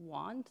people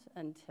want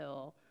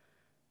until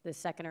the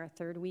second or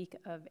third week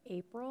of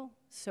April.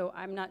 So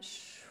I'm not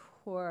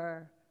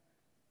sure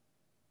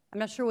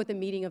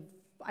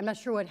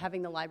what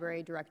having the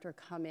library director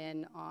come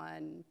in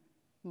on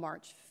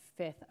March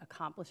 5th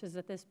accomplishes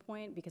at this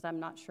point, because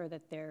I'm not sure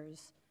that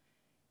there's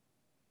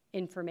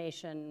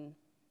information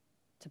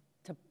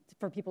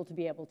for people to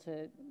be able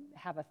to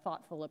have a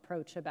thoughtful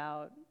approach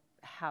about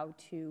how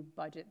to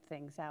budget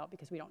things out,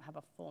 because we don't have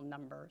a full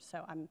number.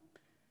 So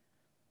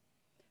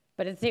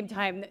but at the same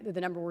time,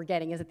 the number we're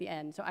getting is at the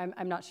end. So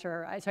I'm not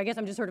sure. So I guess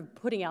I'm just sort of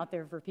putting out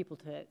there for people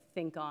to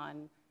think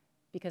on,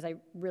 because I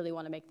really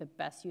want to make the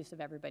best use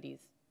of everybody's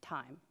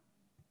time.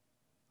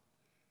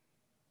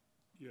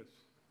 Yes.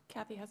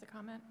 Kathy has a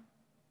comment.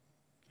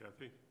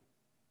 Kathy?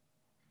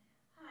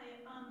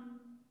 Hi,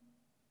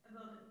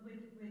 well, with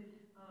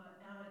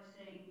Alex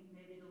saying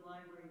maybe the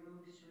library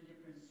moves to a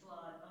different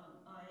slot,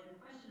 I had a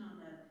question on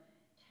the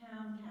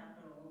town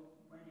capital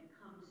when it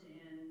comes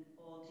in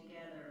all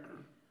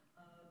together.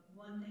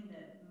 One thing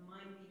that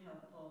might be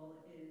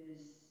helpful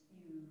is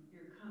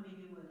you're coming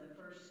in with a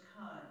first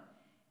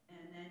cut,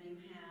 and then you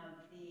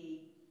have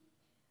the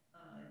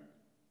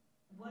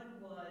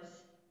what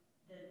was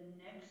the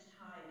next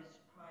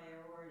highest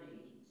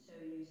priority. So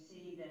you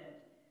see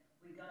that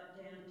we got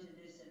down to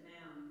this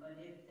amount,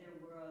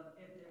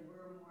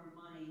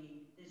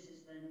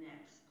 the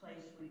next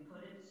place we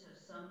put it, so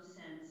some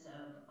sense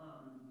of,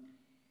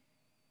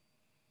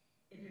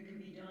 if it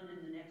could be done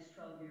in the next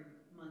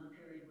 12-month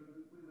period,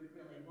 we would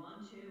really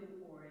want to,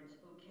 or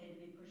it's okay to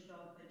be pushed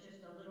off, but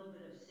just a little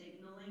bit of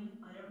signaling.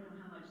 I don't know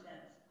how much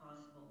that's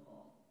possible,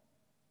 Paul.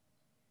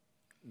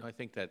 No, I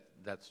think that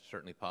that's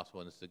certainly possible,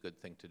 and it's a good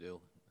thing to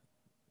do.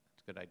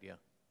 It's a good idea.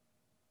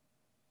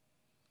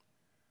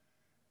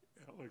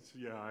 Alex,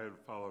 yeah, I had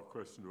a follow-up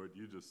question to what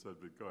you just said,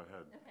 but go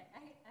ahead. Okay,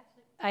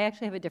 I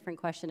actually have a different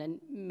question, and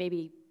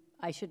maybe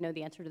I should know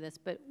the answer to this,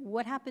 but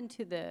what happened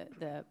to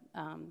the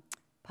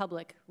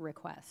public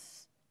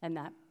requests and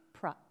that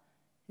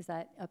is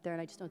that up there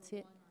and I just don't see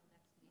it?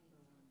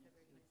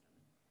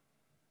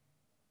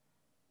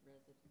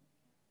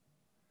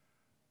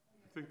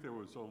 I think there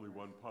was only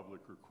one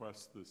public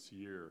request this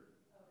year.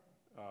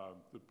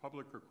 The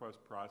public request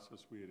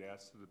process, we had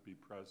asked it to be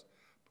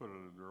put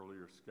on an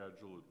earlier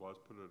schedule. It was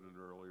put on an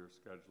earlier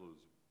schedule. It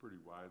was pretty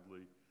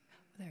widely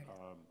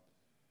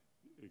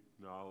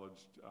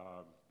acknowledged.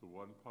 The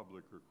one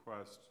public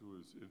request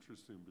was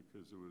interesting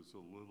because it was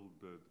a little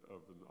bit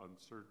of an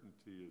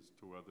uncertainty as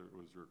to whether it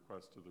was a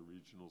request to the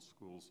regional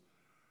schools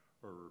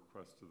or a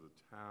request to the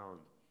town.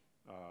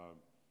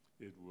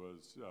 It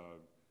was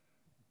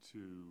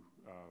to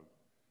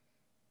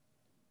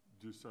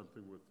do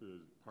something with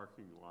the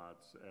parking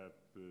lots at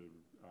the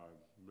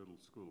middle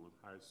school and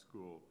high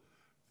school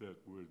that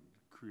would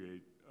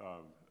create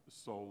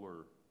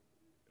solar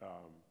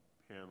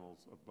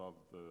panels above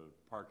the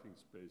parking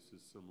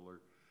spaces, similar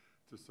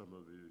to some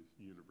of the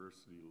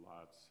university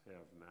lots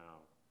have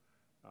now.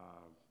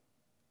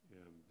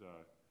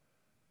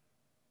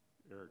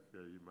 Eric,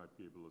 you might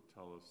be able to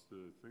tell us,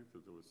 I think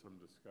that there was some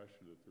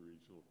discussion at the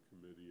regional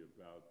committee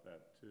about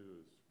that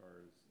too, as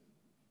far as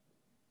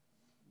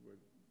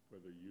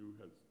whether you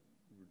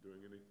were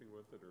doing anything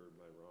with it, or am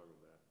I wrong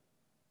on that?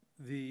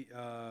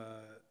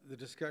 The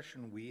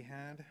discussion we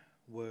had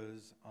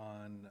was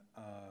on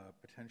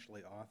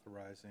potentially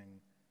authorizing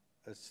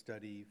a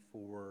study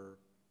for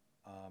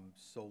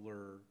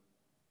solar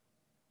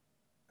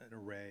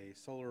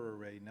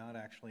array, not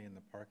actually in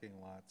the parking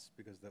lots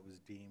because that was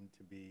deemed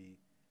to be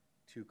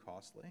too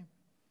costly,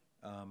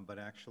 but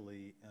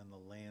actually on the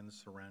land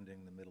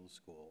surrounding the middle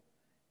school.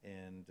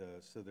 And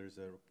so there's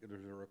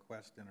a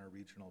request in our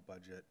regional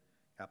budget,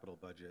 capital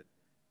budget,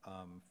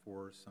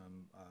 for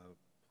some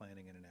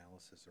planning and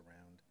analysis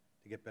around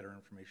to get better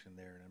information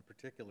there. And in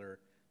particular,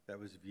 that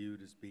was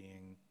viewed as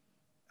being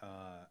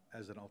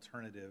as an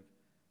alternative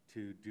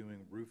to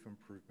doing roof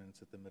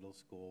improvements at the middle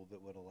school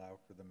that would allow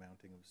for the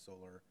mounting of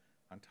solar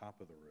on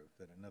top of the roof.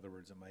 That, in other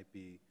words, it might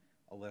be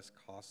a less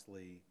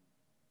costly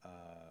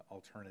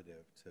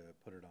alternative to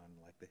put it on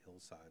like the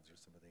hillsides or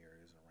some of the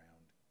areas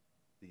around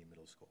the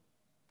middle school.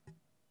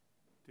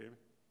 David?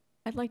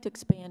 I'd like to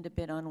expand a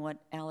bit on what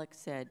Alex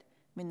said.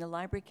 I mean, the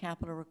library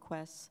capital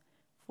requests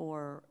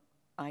for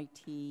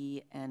IT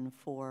and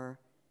for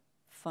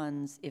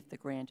funds, if the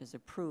grant is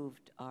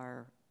approved,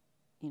 are,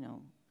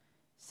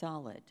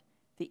 solid.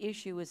 The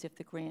issue is if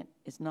the grant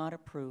is not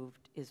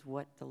approved, is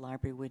what the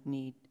library would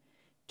need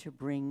to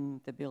bring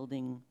the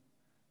building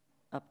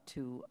up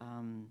to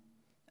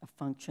a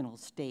functional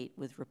state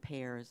with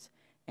repairs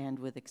and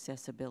with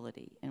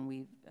accessibility. And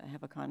we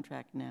have a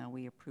contract now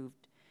we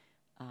approved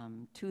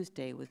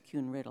Tuesday with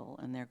Kuhn-Riddle,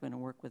 and they're going to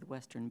work with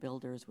Western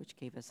Builders, which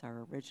gave us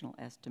our original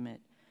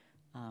estimate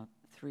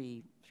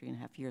three and a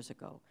half years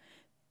ago.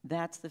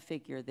 That's the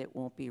figure that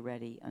won't be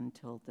ready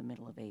until the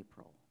middle of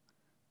April.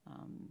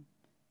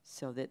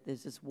 So that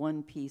there's this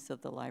one piece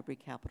of the library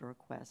capital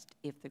request,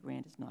 if the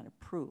grant is not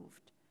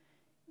approved,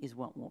 is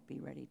what won't be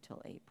ready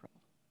till April.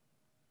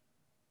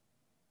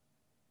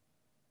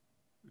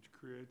 Which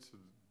creates a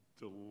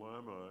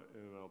dilemma,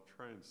 and I'll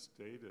try and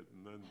state it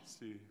and then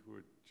see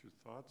what your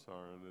thoughts are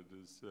on it,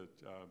 is that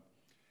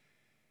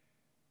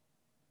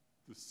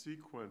the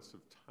sequence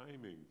of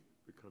timing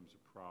becomes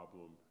a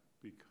problem,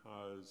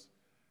 because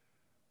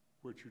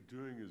what you're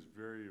doing is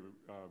very,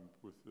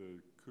 with the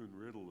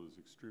Kuhn-Riddle, is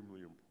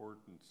extremely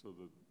important, so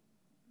that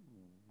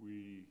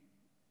we,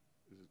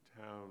 as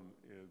a town,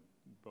 and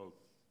both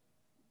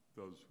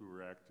those who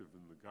are active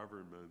in the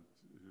government,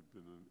 who've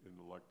been in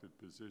elected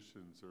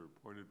positions or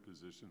appointed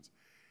positions,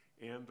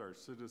 and our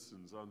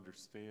citizens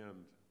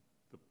understand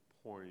the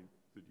point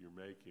that you're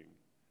making,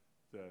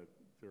 that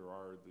there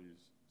are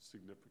these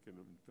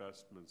significant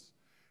investments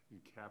in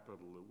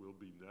capital that will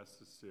be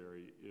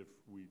necessary if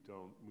we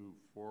don't move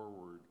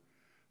forward,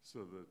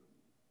 so that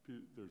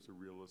there's a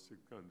realistic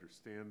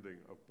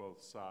understanding of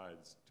both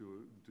sides.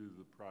 Do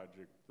the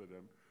project that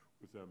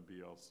with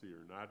MBLC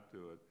or not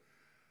do it.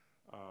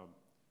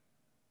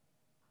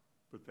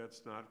 But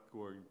that's not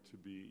going to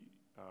be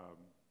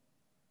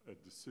a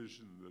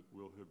decision that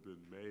will have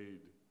been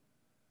made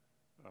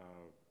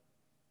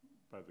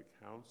by the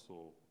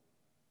council,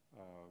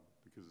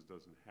 because it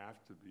doesn't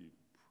have to be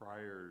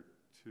prior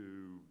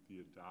to the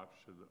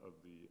adoption of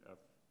the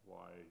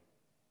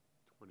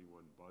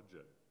FY21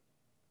 budget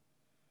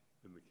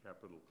and the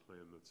capital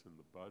plan that's in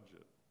the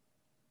budget.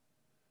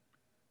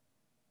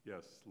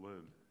 Yes,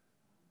 Lynn.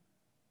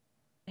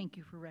 Thank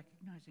you for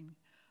recognizing me.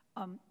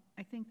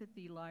 I think that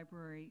the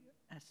library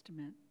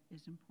estimate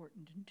is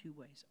important in two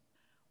ways.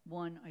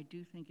 One, I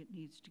do think it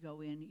needs to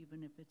go in,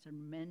 even if it's an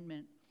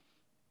amendment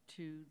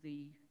to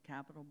the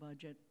capital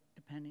budget,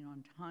 depending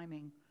on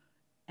timing.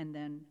 And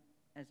then,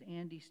 as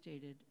Andy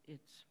stated,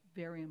 it's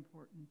very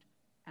important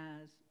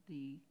as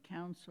the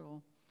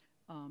council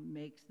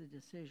makes the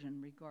decision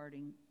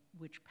regarding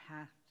which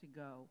path to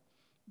go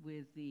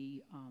with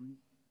the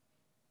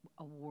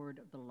award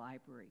of the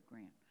library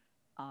grant.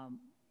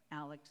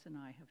 Alex and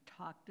I have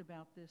talked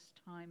about this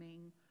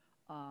timing,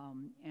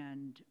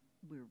 and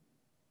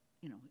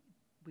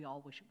we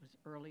all wish it was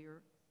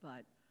earlier,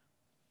 but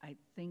I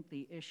think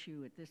the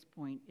issue at this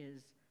point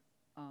is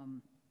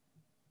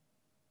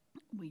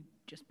we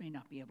just may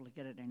not be able to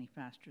get it any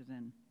faster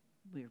than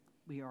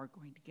we are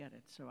going to get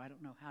it. So I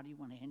don't know, how do you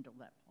want to handle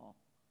that, Paul?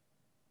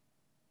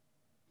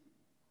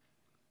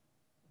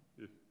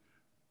 Yeah.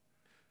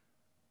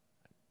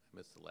 I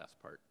missed the last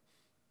part.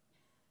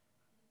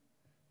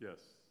 Yes.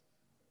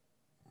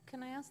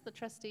 Can I ask the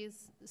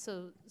trustees,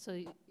 so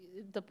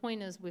the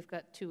point is we've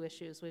got two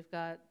issues. We've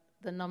got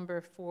the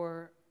number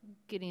for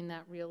getting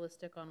that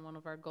realistic on one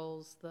of our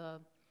goals,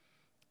 the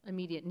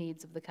immediate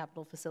needs of the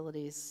capital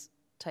facilities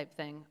type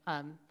thing.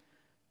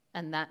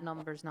 And that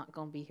number's not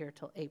going to be here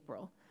till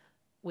April,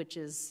 which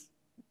is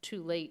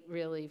too late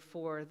really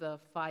for the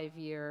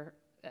 5-year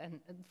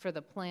and for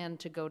the plan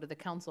to go to the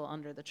council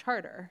under the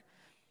charter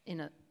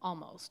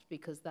almost,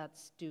 because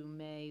that's due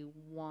May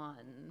 1,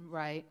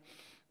 right?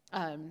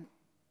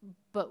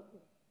 But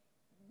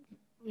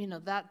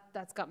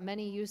that's got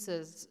many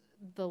uses.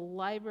 The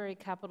library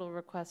capital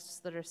requests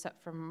that are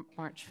set for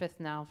March 5th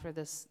now for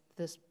this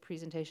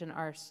presentation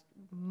are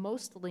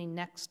mostly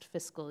next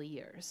fiscal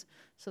years.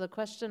 So the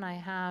question I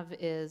have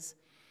is,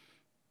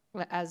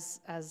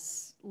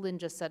 as Lynn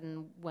just said,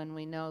 and when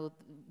we know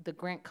the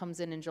grant comes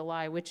in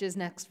July, which is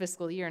next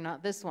fiscal year,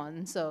 not this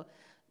one, so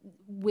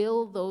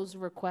will those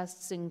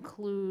requests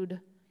include,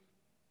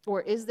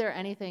 or is there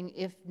anything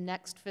if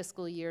next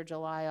fiscal year,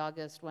 July,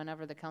 August,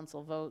 whenever the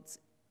council votes,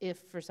 if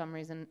for some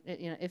reason,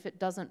 if it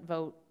doesn't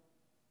vote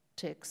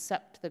to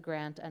accept the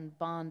grant and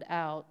bond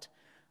out,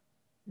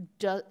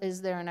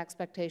 is there an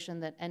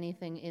expectation that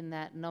anything in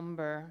that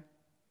number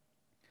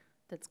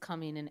that's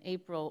coming in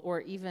April,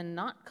 or even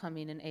not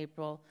coming in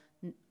April,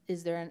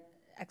 is there an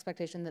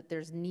expectation that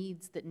there's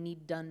needs that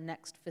need done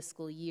next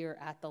fiscal year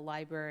at the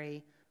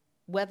library,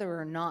 whether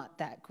or not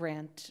that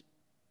grant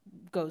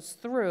goes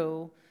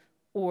through,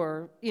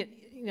 or,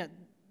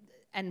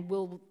 and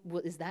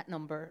is that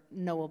number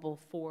knowable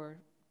for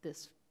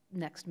this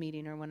next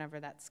meeting or whenever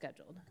that's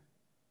scheduled?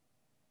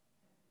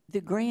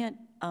 The grant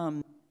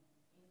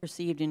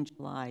received in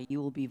July,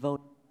 you will be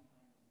voting.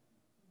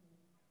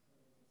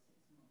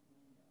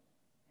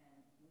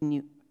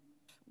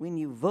 When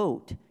you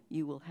vote,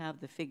 you will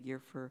have the figure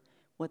for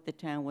what the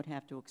town would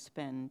have to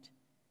expend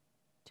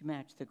to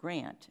match the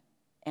grant,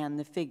 and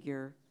the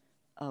figure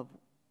of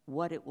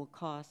what it will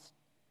cost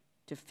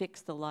to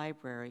fix the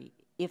library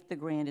if the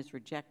grant is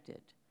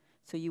rejected.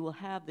 So you will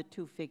have the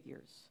two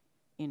figures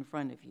in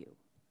front of you.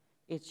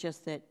 It's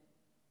just that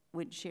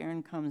when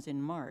Sharon comes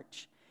in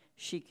March,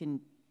 she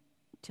can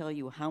tell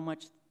you how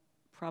much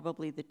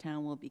probably the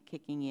town will be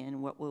kicking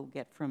in, what we'll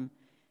get from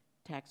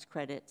tax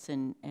credits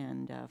and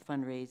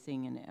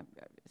fundraising and et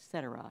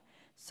cetera.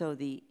 So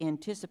the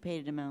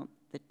anticipated amount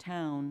the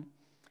town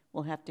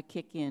will have to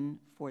kick in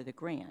for the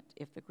grant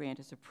if the grant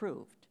is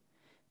approved.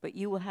 But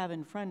you will have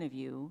in front of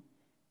you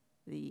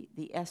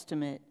the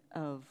estimate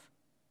of,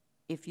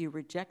 if you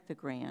reject the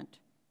grant,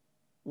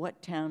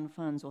 what town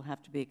funds will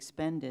have to be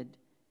expended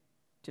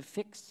to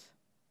fix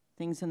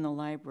things in the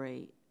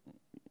library,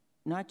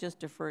 not just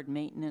deferred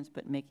maintenance,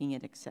 but making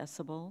it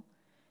accessible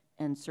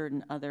and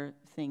certain other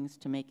things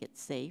to make it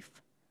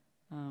safe.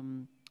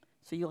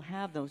 So you'll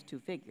have those two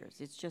figures.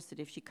 It's just that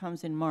if she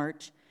comes in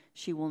March,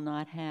 she will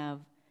not have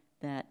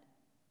that,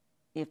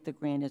 if the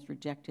grant is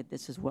rejected,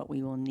 this is what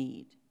we will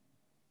need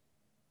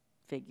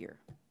figure.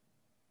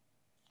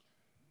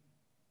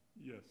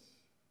 Yes.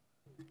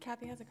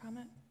 Kathy has a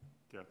comment.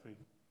 Kathy?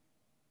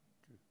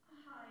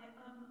 Hi,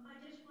 I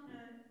just want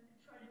to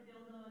try to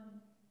build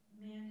on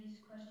Mandy's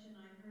question.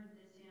 I heard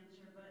this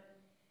answer,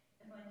 but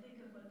if I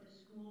think of what the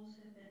schools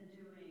have been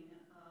doing,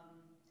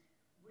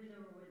 with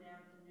or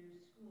without the new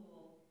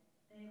school,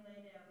 they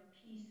laid out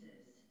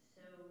pieces.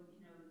 So,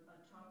 a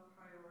top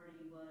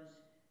priority was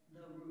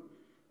the roof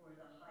or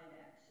the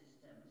HIVAC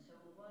system. So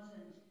it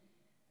wasn't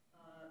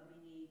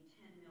we need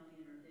 $10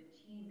 million or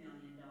 $15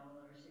 million.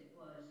 It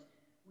was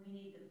we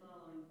need the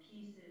following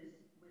pieces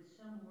with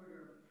some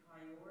order of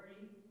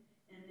priority.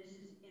 And this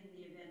is in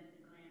the event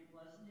the grant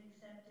wasn't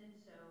accepted.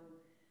 So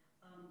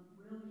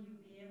will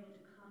you be able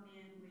to come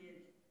in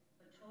with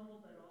a total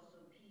but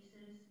also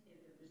pieces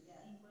if it was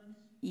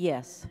sequenced?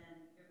 Yes. And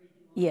then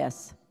everything all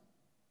Yes.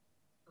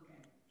 Okay.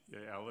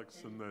 Yeah,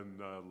 Alex, and then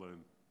Lynn.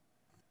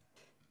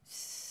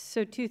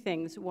 So two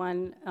things.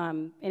 One,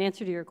 in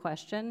answer to your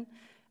question,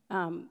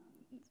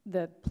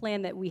 the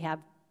plan that we have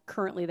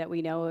currently that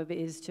we know of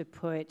is to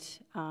put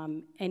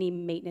any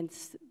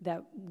maintenance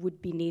that would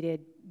be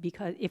needed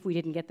because if we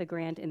didn't get the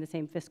grant in the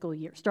same fiscal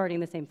year, starting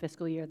the same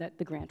fiscal year that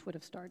the grant would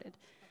have started,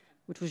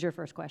 which was your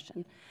first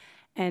question.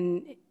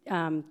 And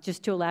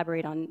just to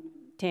elaborate on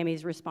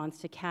Tammy's response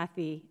to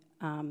Kathy,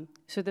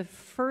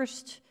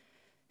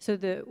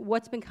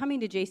 what's been coming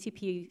to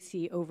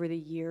JCPC over the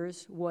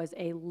years was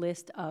a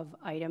list of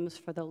items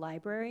for the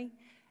library,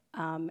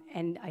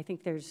 and I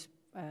think there's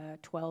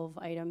 12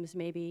 items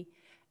maybe,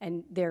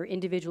 and they're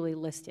individually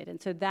listed.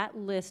 And so that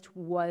list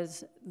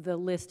was the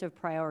list of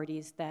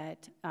priorities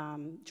that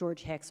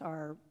George Hicks,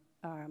 our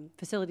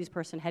facilities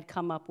person, had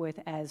come up with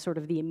as sort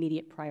of the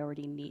immediate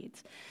priority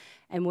needs.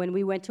 And when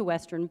we went to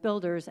Western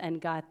Builders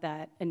and got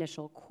that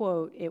initial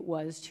quote, it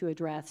was to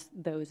address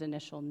those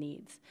initial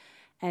needs.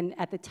 And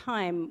at the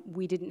time,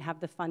 we didn't have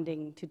the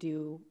funding to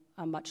do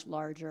a much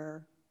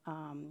larger,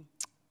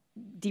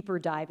 deeper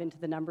dive into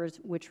the numbers,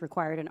 which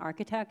required an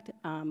architect,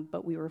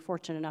 but we were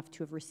fortunate enough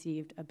to have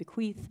received a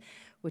bequeath,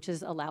 which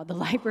has allowed the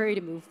library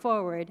to move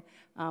forward,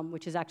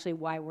 which is actually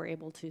why we're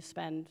able to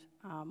spend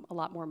a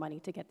lot more money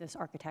to get this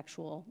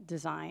architectural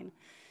design.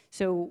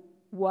 So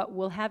what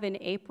we'll have in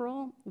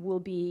April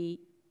will be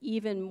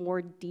even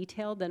more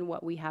detailed than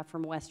what we have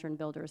from Western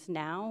Builders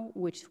now,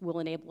 which will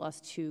enable us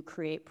to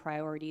create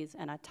priorities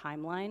and a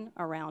timeline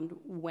around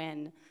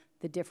when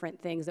the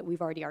different things that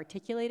we've already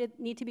articulated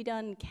need to be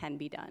done can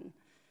be done.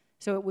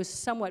 So it was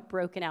somewhat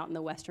broken out in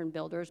the Western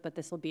Builders, but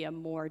this will be a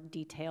more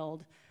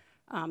detailed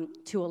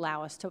to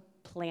allow us to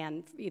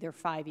plan either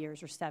 5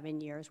 years or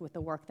 7 years with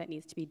the work that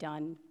needs to be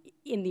done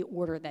in the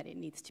order that it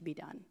needs to be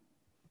done.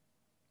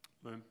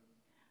 Lynn?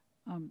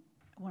 I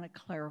want to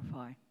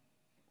clarify.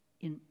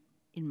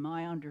 In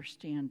my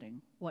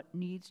understanding, what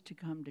needs to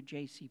come to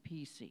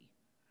JCPC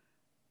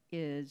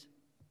is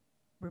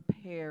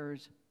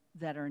repairs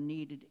that are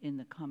needed in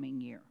the coming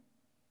year.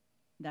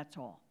 That's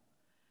all.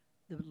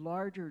 The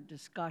larger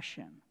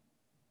discussion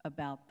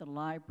about the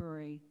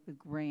library, the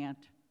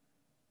grant,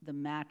 the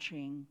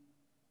matching,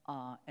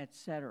 et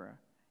cetera,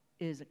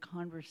 is a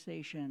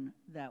conversation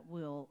that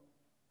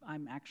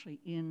I'm actually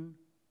in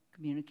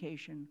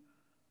communication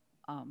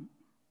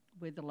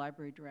with the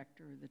library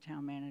director, the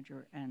town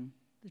manager, and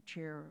the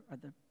chair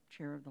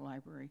of the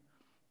library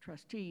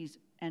trustees,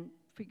 and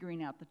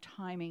figuring out the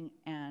timing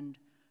and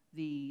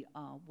the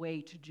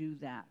way to do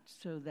that,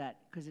 so that,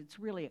 because it's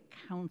really a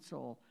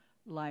council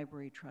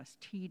library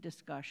trustee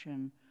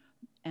discussion,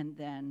 and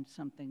then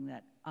something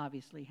that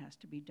obviously has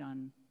to be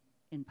done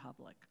in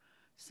public.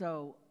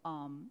 So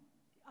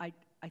I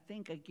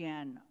think,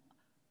 again,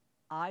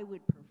 I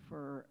would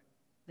prefer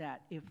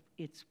that if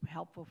it's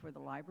helpful for the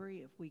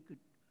library, if we could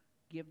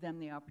give them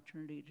the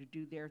opportunity to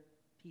do their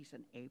piece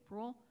in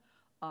April,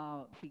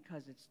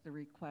 because it's the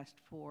request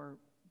for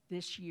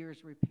this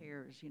year's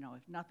repairs. You know,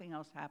 if nothing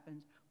else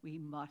happens, we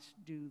must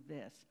do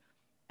this.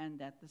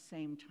 And at the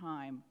same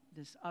time,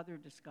 this other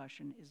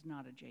discussion is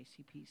not a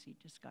JCPC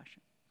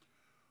discussion.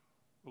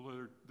 Well,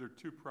 there are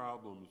two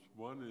problems.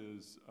 One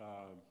is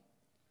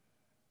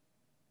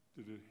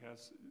that it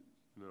has,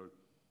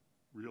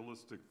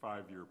 realistic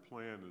 5-year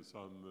plan is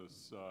on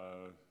this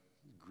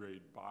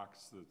grade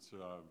box that's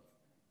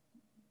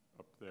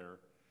up there.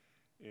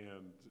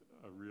 And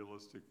a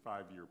realistic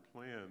 5-year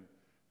plan,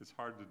 it's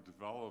hard to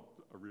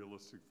develop a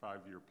realistic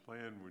 5-year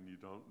plan when you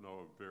don't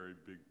know a very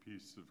big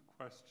piece of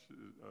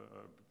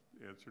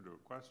answer to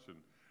a question.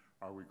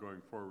 Are we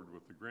going forward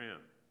with the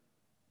grant?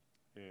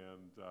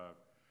 And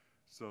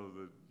so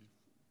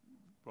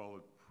while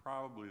it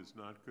probably is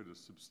not going to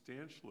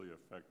substantially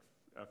affect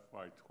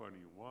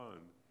FY21,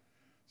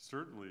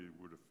 certainly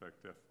would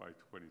affect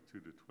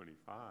FY22 to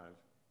 25.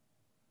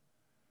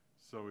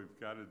 So we've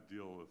got to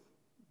deal with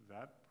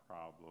that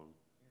problem.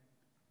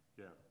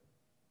 Yeah.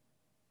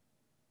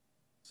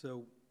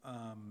 So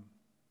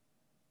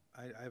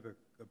I have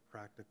a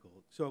practical,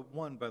 so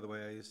one, by the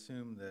way, I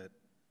assume that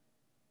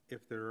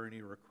if there are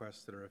any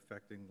requests that are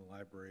affecting the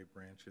library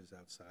branches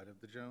outside of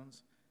the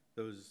Jones,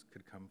 those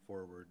could come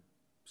forward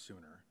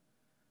sooner.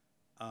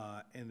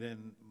 And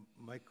then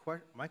my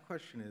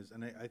question is,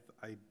 and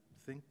I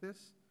think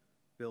this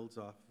builds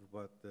off of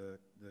what the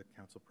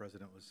council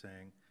president was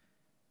saying.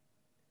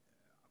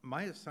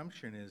 My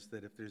assumption is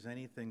that if there's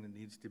anything that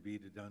needs to be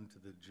done to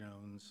the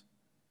Jones,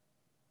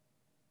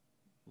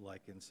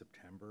 like in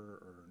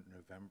September or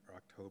November,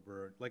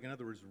 October, like in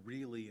other words,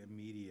 really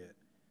immediate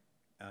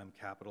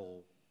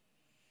capital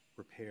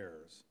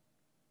repairs,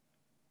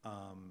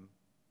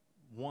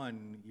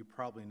 one, you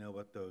probably know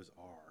what those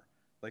are.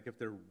 Like if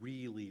they're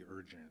really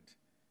urgent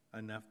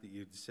enough that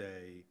you'd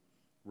say,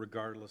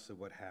 regardless of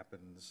what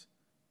happens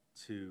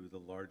to the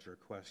larger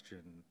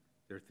question,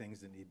 there are things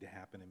that need to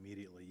happen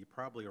immediately. You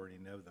probably already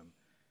know them.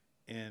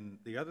 And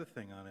the other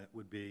thing on it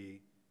would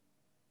be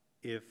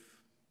if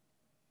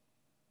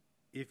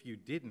you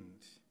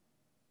didn't,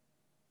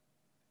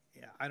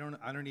 I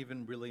don't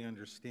even really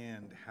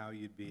understand how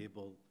you'd be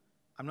able,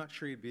 I'm not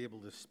sure you'd be able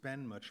to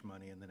spend much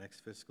money in the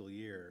next fiscal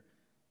year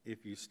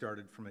if you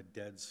started from a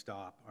dead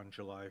stop on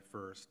July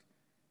 1st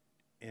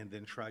and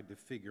then tried to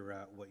figure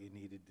out what you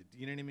needed to do.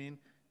 You know what I mean?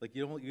 like,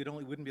 you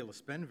wouldn't be able to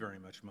spend very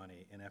much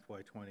money in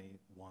FY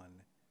 '21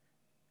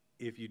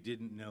 if you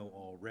didn't know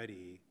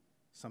already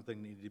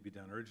something needed to be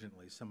done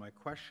urgently. So my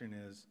question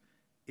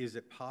is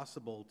it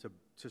possible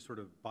to sort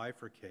of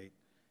bifurcate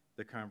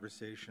the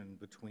conversation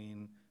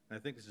between, and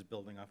I think this is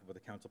building off of what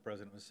the council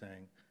president was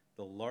saying,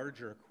 the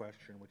larger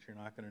question, which you're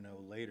not going to know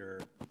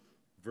later,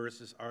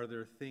 versus are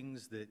there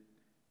things that,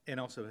 and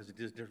also has a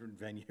different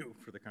venue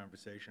for the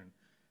conversation,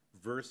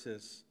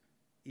 versus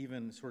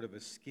even sort of a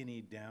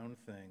skinny down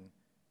thing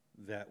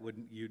that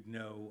you'd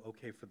know,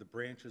 okay, for the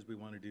branches, we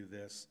want to do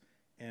this.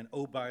 And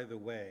oh, by the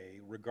way,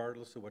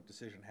 regardless of what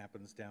decision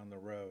happens down the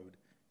road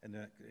in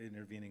the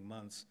intervening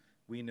months,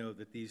 we know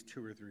that these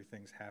 2 or 3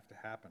 things have to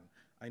happen.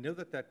 I know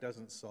that that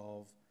doesn't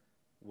solve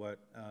what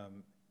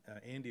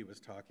Andy was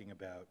talking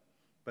about,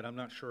 but I'm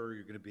not sure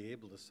you're going to be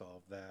able to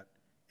solve that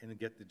and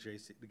get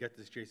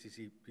this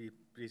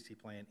JCCPC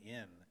plan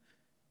in,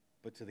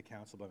 but to the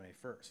council by May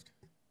 1st.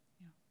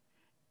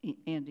 Yeah.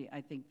 Andy,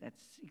 I think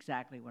that's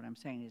exactly what I'm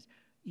saying is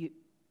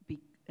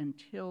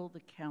until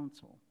the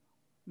council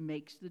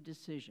makes the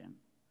decision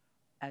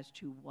as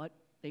to what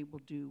they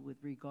will do with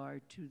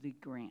regard to the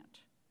grant,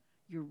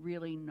 you're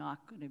really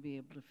not going to be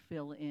able to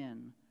fill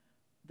in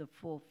the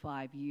full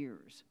 5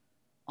 years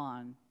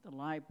on the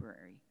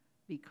library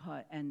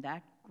and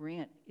that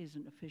grant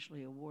isn't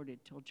officially awarded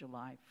till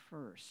July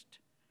 1st.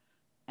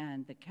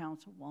 And the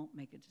council won't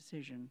make a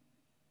decision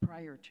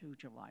prior to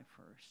July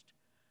 1st.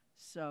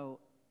 So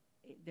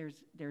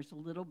there's a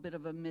little bit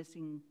of a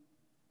missing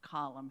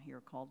column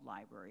here called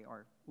library,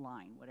 or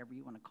line, whatever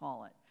you want to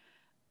call it,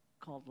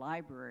 called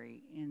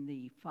library in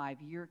the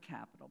 5-year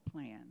capital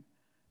plan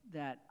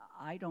that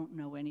I don't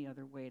know any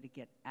other way to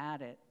get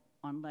at it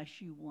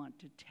unless you want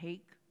to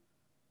take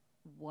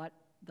what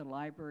the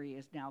library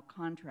is now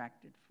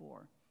contracted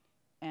for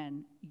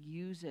and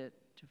use it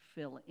to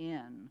fill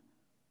in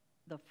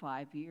the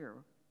 5-year,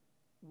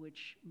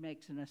 which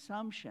makes an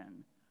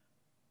assumption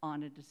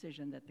on a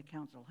decision that the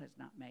council has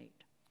not made.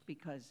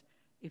 Because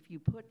if you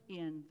put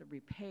in the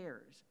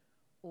repairs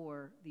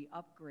or the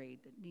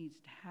upgrade that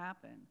needs to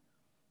happen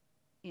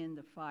in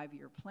the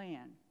 5-year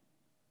plan,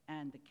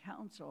 and the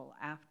council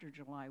after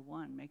July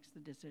 1 makes the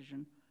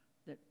decision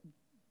that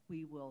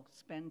we will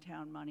spend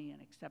town money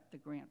and accept the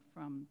grant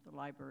from the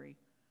library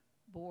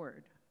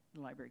board,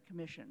 the library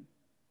commission,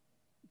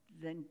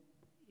 then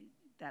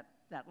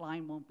that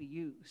line won't be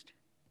used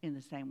in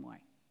the same way.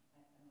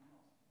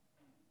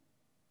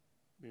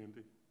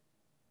 Andy?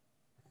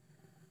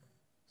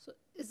 So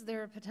is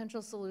there a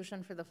potential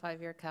solution for the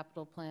 5-year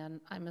capital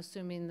plan? I'm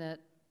assuming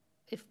that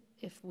if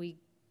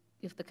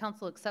the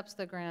council accepts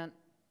the grant,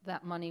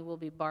 that money will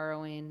be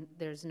borrowing.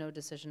 There's no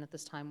decision at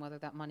this time whether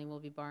that money will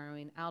be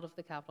borrowing out of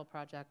the capital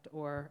project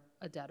or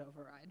a debt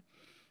override.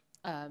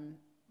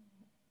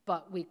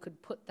 But we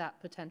could put that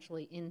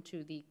potentially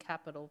into the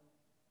capital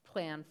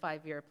plan,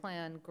 5-year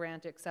plan,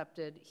 grant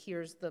accepted,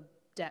 here's the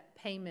debt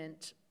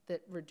payment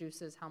that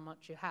reduces how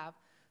much you have.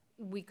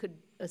 We could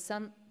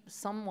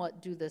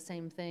somewhat do the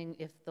same thing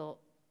if the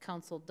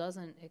council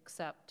doesn't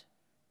accept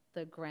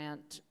the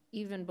grant.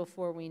 Even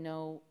before we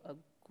know a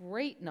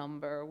great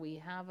number, we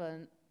have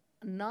a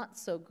not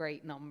so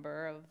great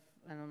number of,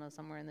 I don't know,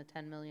 somewhere in the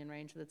 10 million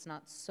range that's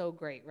not so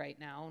great right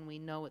now, and we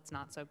know it's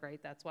not so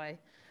great. That's why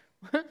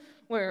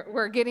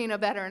we're getting a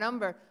better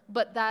number.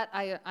 But that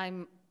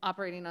I'm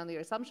operating on the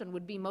assumption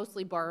would be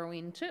mostly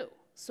borrowing too.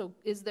 So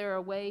is there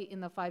a way in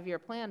the 5-year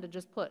plan to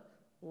just put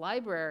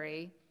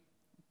library,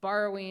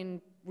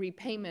 borrowing,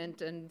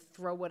 repayment, and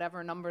throw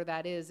whatever number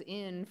that is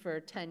in for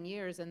 10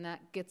 years, and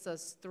that gets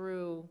us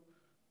through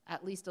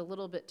at least a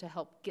little bit to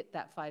help get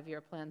that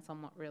 5-year plan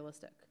somewhat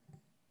realistic?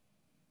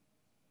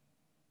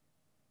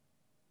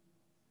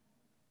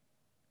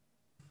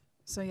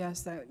 So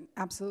yes,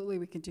 absolutely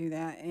we could do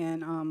that,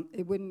 and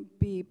it wouldn't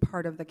be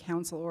part of the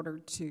council order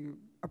to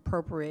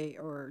appropriate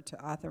or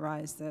to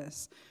authorize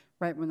this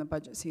right when the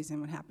budget season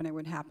would happen. It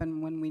would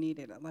happen when we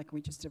needed it, like we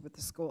just did with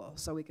the school,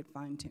 so we could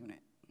fine tune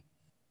it.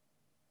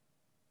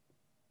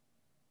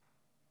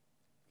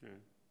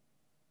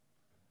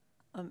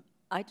 Okay.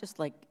 I'd just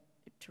like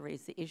to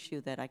raise the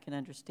issue that I can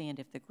understand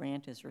if the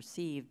grant is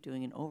received,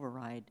 doing an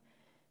override,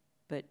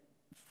 but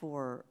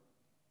for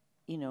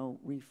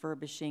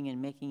refurbishing and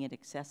making it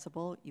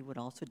accessible, you would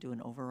also do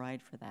an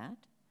override for that?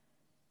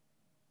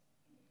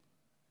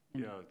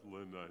 Yeah,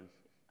 Lynn,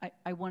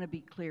 I want to be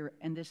clear,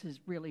 and this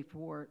is really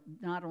for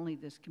not only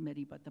this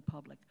committee but the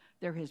public.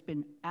 There has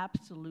been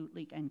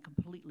absolutely and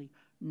completely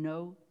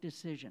no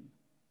decision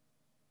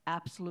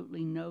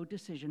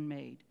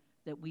made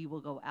that we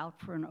will go out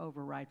for an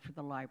override for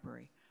the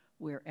library.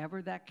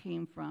 Wherever that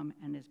came from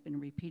and has been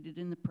repeated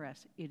in the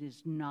press, it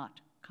is not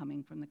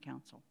coming from the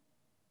council.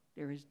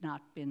 There has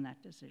not been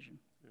that decision.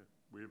 yeah,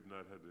 we have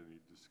not had any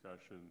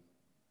discussion,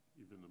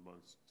 even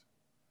amongst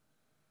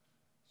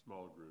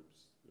small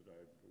groups that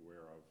I'm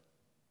aware of.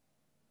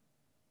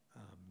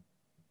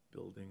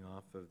 Building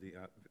off of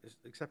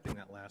accepting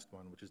that last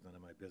one, which is none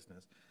of my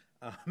business,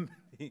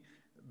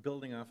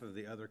 building off of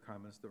the other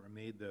comments that were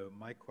made, though,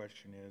 my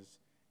question is,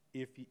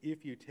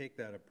 if you take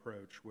that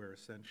approach where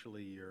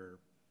essentially you're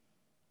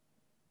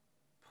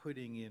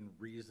putting in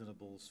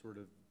reasonable sort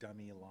of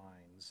dummy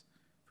lines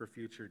for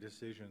future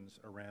decisions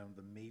around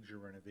the major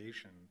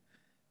renovation,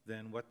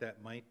 then what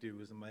that might do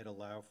is it might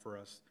allow for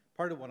us,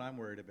 part of what I'm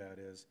worried about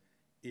is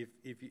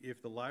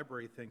if the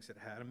library thinks it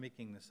had, I'm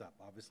making this up,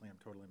 obviously I'm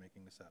totally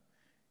making this up,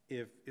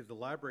 if the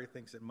library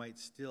thinks it might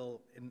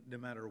still, no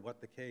matter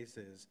what the case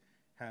is,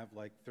 have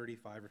like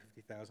 $35,000 or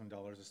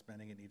 $50,000 of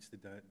spending it needs to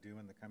do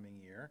in the coming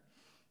year,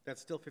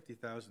 that's still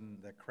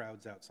 $50,000 that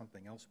crowds out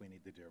something else we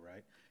need to do,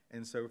 right?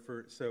 And so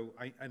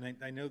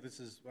I know this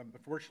is,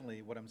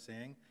 unfortunately, what I'm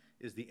saying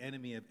is the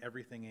enemy of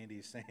everything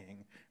Andy's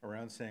saying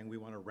around saying we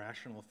want a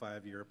rational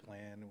 5-year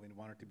plan, we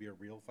want it to be a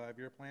real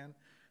 5-year plan.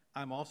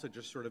 I'm also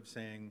just sort of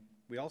saying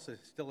we also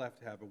still have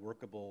to have a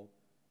workable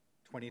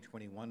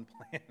 2021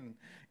 plan,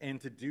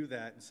 and to do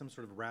that in some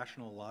sort of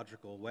rational,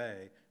 logical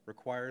way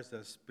requires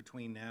us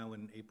between now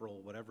and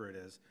April, whatever it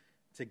is,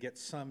 to get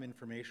some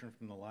information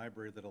from the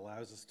library that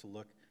allows us to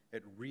look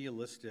at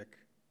realistic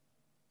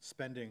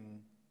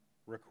spending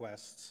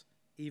requests,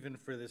 even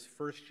for this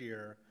first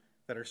year,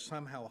 that are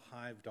somehow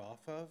hived off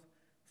of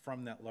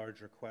from that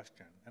larger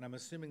question. And I'm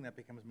assuming that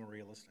becomes more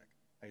realistic,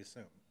 I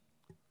assume.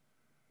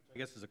 I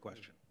guess is a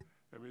question.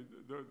 I mean,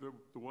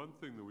 the one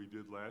thing that we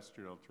did last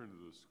year, and I'll turn to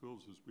the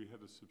schools, is we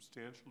had a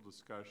substantial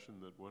discussion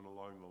that went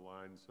along the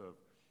lines of,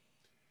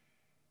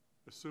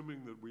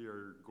 assuming that we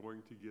are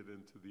going to get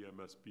into the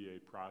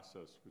MSBA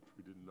process, which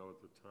we didn't know at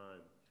the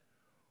time,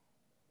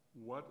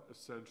 what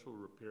essential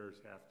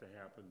repairs have to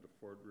happen to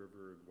Fort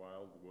River and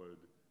Wildwood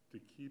to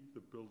keep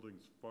the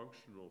buildings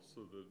functional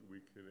so that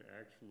we can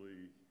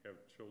actually have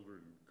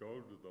children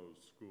go to those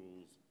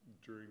schools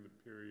during the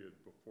period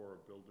before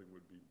a building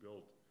would be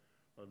built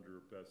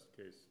under a best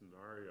case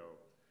scenario.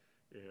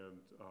 And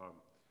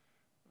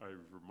I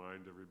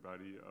remind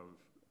everybody of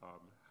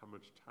how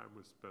much time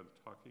was spent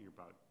talking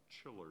about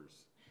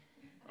chillers.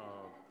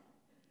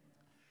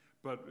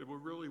 But it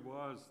really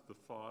was the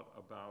thought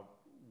about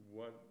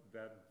what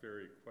that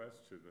very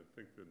question, I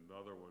think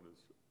another one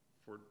is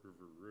Fort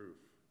River Roof,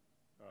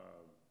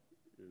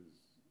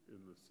 is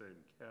in the same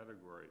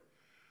category.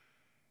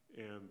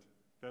 And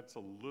that's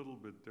a little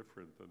bit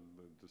different than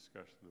the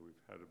discussion that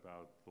we've had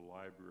about the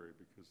library,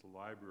 because the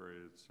library,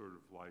 it's sort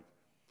of like,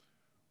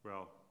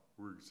 well,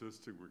 we're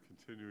existing, we're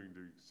continuing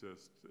to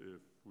exist.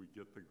 If we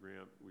get the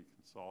grant, we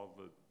can solve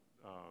it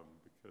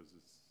because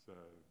it's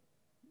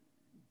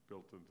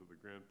built into the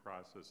grant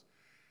process.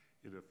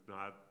 And if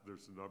not,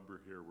 there's a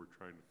number here, we're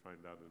trying to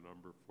find out a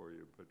number for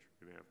you, but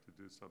you're gonna have to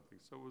do something.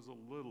 So it was a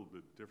little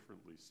bit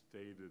differently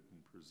stated and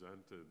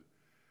presented.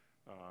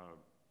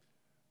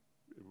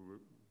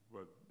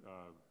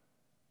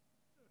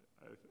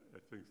 I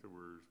think that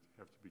we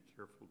have to be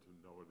careful to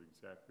know what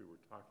exactly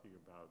we're talking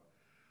about.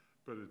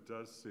 But it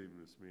does seem,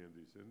 as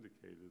Mandy's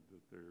indicated,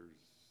 that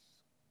there's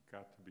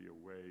got to be a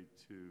way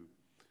to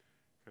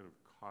kind of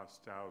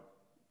cost out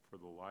for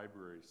the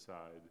library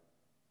side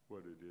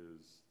what it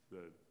is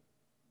that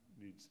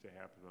needs to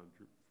happen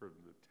from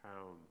the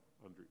town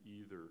under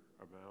either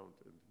amount,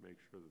 and to make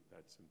sure that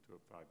that's into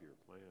a 5-year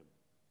plan.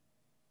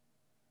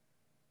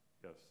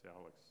 Yes,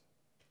 Alex.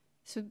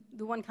 So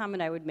the one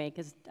comment I would make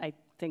is I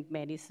think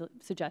Mandy's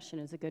suggestion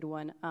is a good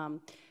one. And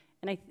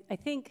I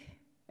think,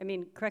 I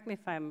mean, correct me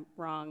if I'm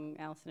wrong,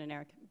 Allison and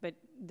Eric, but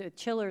the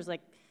chillers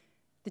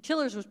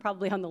was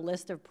probably on the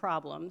list of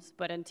problems,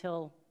 but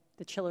until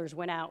the chillers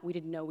went out, we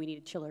didn't know we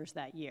needed chillers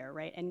that year,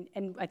 right?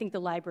 And I think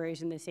the library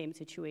is in the same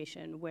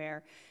situation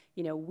where,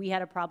 you know, we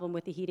had a problem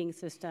with the heating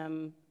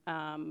system.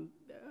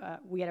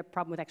 We had a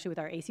problem with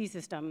our AC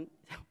system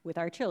with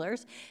our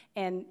chillers,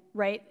 and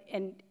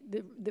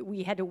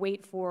we had to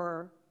wait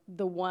for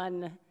the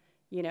one,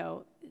 you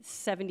know,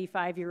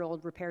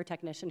 75-year-old repair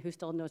technician who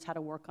still knows how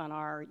to work on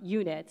our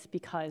units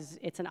because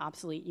it's an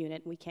obsolete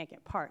unit and we can't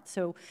get parts.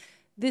 So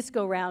this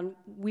go round,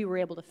 we were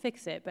able to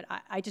fix it, but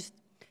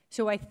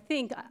so I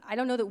think, I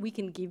don't know that we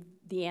can give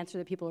the answer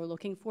that people are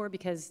looking for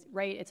because,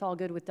 right, it's all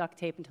good with duct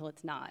tape until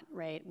it's not,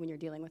 right, when you're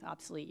dealing with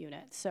obsolete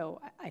units. So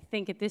I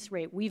think at this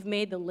rate, we've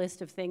made the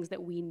list of things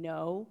that we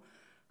know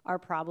are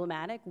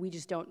problematic. We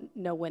just don't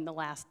know when the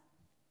last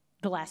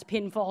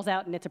pin falls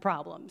out and it's a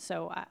problem.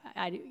 So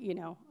you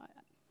know.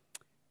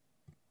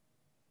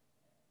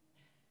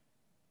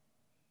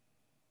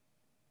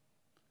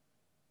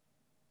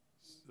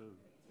 So,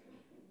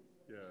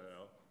 yeah,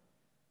 Al.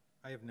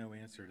 I have no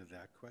answer to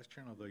that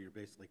question, although you're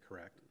basically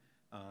correct.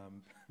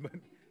 But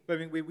I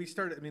mean, we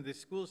started. I mean, the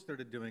schools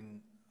started doing.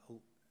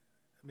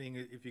 I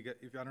mean, if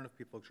I don't know if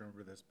people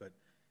remember this, but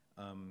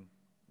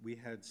we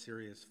had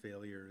serious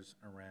failures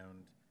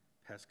around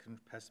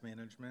pest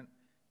management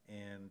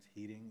and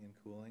heating and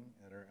cooling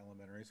at our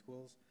elementary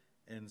schools,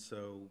 and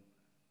so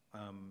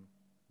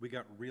we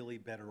got really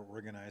better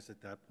organized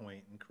at that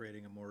point in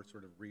creating a more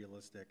sort of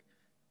realistic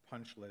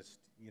punch list,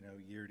 you know,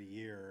 year to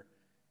year.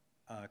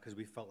 Because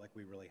we felt like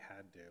we really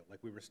had to.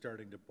 Like we were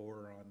starting to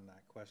border on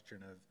that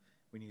question of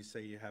when you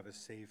say you have a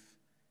safe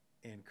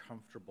and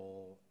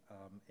comfortable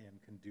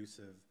and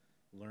conducive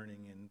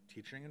learning and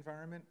teaching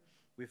environment,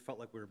 we felt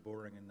like we were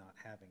bordering in not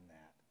having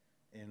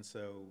that. And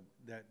so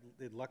that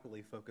it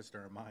luckily focused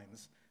our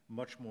minds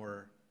much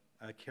more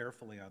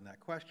carefully on that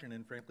question,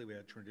 and frankly, we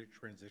had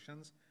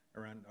transitions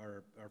around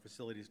our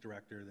facilities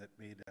director that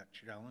made that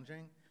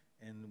challenging,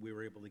 and we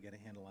were able to get a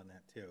handle on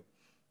that too.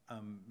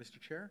 Mr.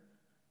 Chair,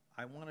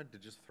 I wanted to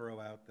just throw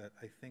out that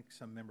I think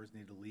some members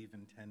need to leave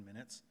in 10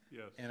 minutes.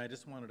 Yes. And I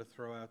just wanted to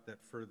throw out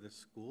that for the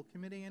school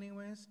committee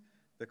anyways,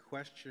 the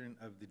question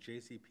of the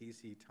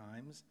JCPC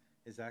times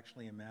is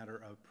actually a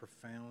matter of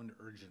profound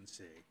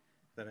urgency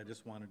that I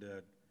just wanted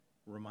to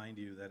remind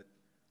you that,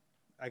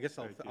 I guess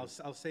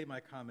I'll say my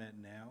comment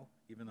now,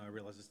 even though I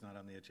realize it's not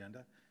on the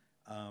agenda.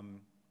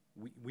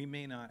 We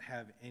may not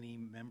have any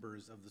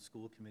members of the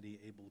school committee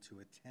able to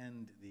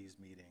attend these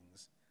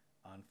meetings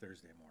on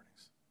Thursday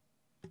mornings.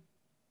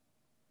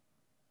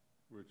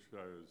 Which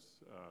I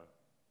was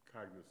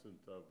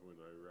cognizant of when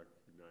I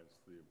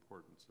recognized the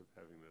importance of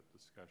having that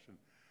discussion.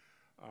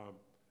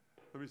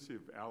 Let me see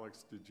if,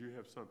 Alex, did you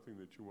have something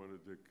that you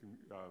wanted to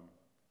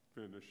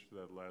finish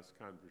that last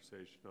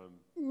conversation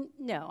on?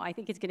 No, I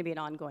think it's going to be an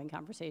ongoing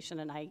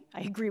conversation, and I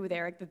agree with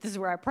Eric that this is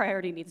where our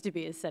priority needs to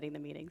be, is setting the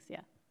meetings,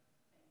 yeah.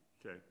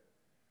 Okay,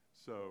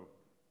 so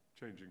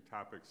changing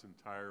topics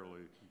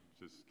entirely,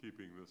 just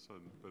keeping this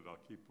on, but I'll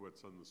keep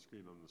what's on the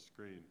screen on the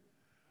screen.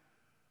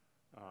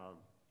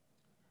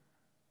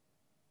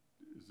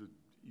 Is it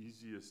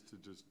easiest to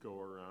just go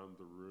around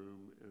the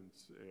room and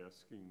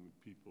asking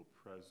people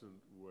present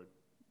what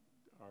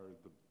are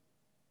the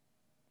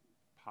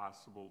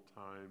possible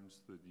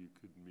times that you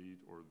could meet,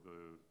 or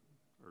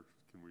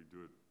can we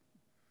do it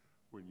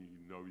when you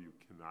know you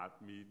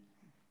cannot meet,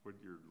 what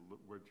your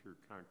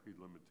concrete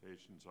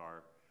limitations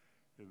are,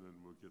 and then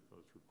we'll get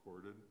those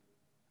recorded?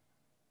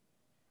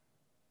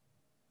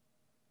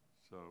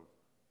 So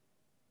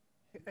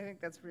I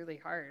think that's really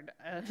hard.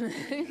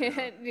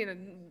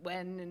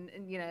 When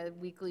and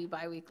weekly,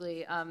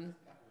 bi-weekly.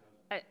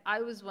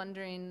 I was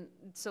wondering,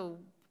 so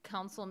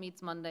council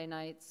meets Monday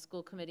nights,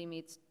 school committee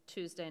meets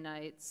Tuesday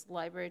nights,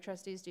 library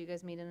trustees, do you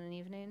guys meet in an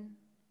evening?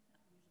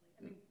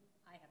 I mean,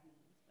 I have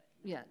meetings, but.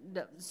 Yeah,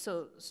 no,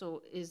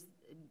 so is,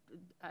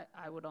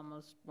 I would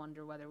almost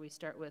wonder whether we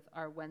start with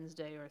our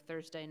Wednesday or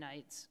Thursday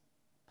nights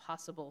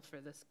possible for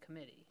this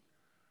committee,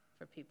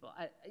 for people.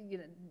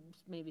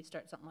 Maybe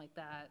start something like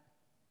that.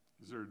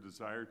 is there a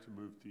desire to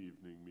move to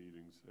evening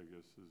meetings, I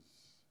guess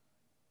is...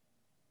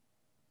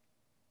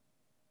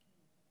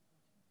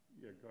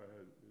 Yeah, go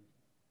ahead.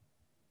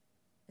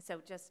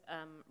 So just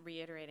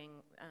reiterating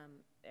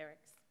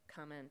Eric's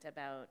comment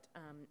about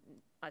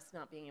us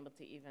not being able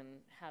to even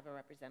have a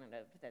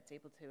representative that's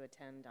able to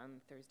attend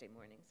on Thursday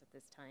mornings at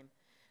this time.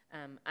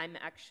 I'm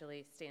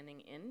actually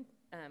standing in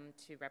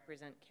to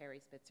represent Carrie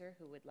Spitzer,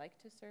 who would like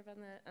to serve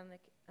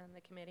on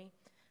the committee.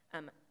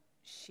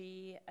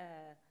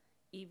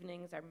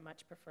 Evenings are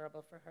much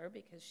preferable for her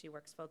because she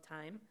works full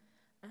time,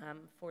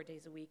 4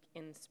 days a week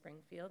in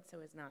Springfield,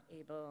 so is not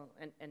able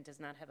and does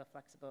not have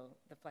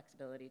the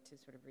flexibility to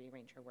sort of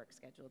rearrange her work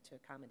schedule to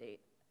accommodate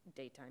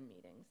daytime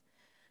meetings.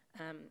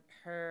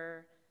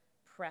 Her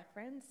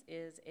preference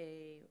is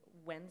a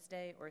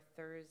Wednesday or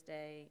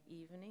Thursday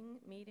evening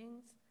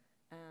meetings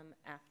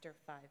after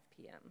 5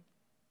 p.m.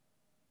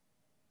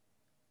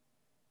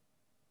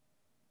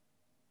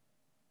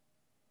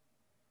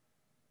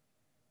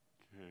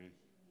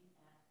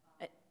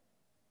 Okay.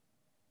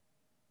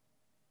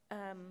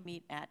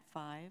 Meet at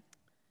 5?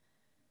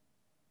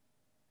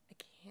 I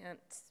can't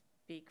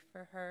speak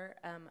for her.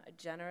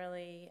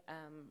 Generally,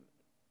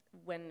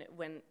 when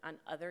on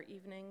other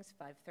evenings,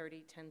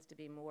 5:30 tends to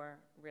be more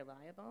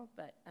reliable,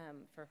 but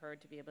for her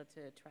to be able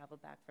to travel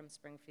back from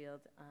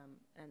Springfield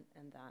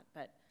and that,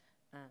 but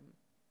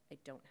I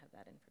don't have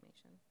that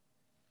information.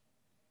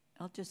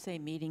 I'll just say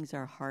meetings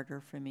are harder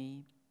for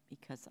me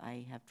because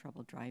I have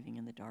trouble driving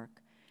in the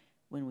dark.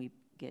 When we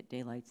get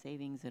daylight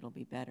savings, it'll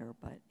be better,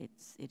 but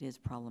it is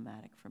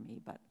problematic for me,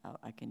 but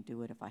I can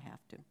do it if I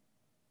have to.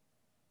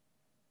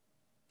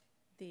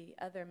 The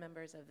other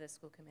members of the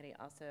school committee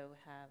also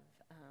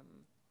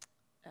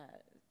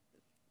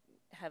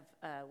have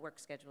work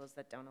schedules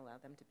that don't allow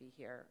them to be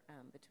here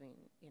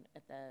between,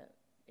 at the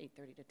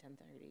 8:30 to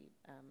 10:30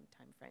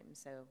 time frame.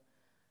 So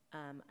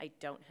I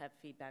don't have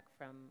feedback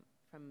from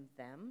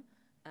them,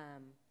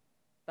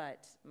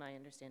 but my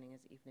understanding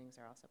is evenings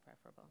are also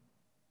preferable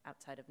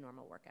outside of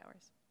normal work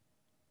hours.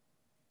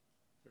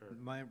 Sure.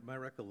 My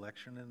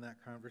recollection in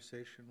that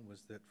conversation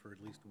was that for at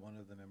least one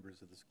of the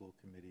members of the school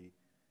committee,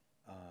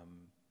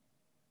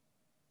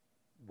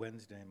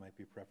 Wednesday might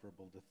be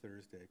preferable to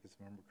Thursday, because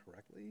if I remember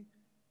correctly,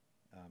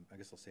 I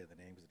guess I'll say the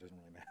name because it doesn't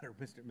really matter.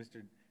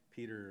 Mr.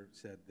 Peter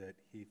said that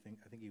I think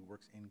he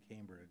works in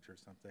Cambridge or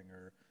something,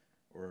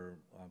 or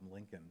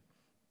Lincoln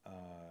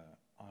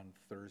on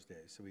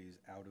Thursday. So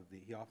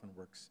he often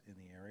works in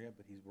the area,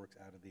 but he works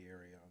out of the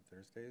area on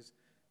Thursdays.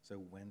 So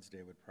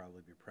Wednesday would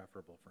probably be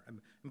preferable for him.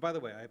 And by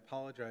the way, I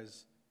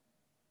apologize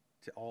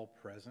to all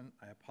present.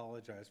 I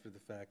apologize for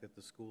the fact that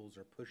the schools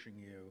are pushing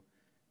you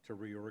to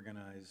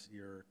reorganize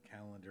your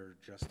calendar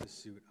just to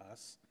suit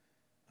us.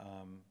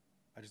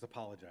 I just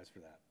apologize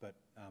for that, but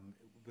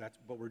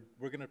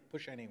we're going to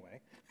push anyway,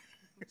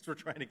 because we're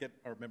trying to get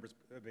our members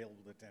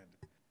available to attend.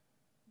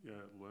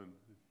 Yeah, Lynn.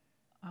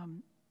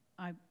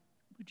 I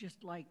would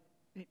just like,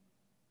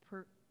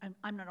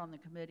 I'm not on the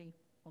committee,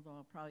 although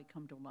I'll probably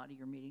come to a lot of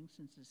your meetings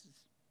since this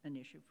is an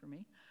issue for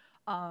me.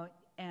 I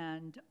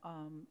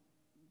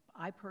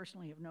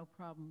personally have no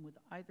problem with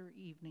either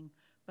evening,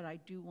 but I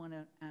do want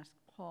to ask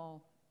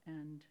Paul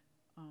and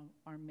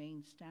our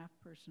main staff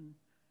person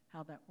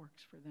how that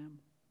works for them.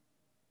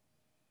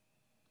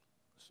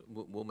 So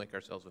we'll make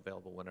ourselves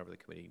available whenever the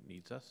committee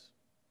needs us.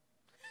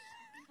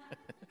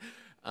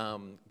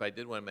 But I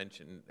did want to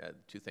mention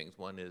two things.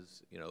 One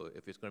is,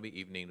 if it's going to be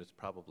evening, it's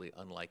probably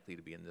unlikely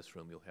to be in this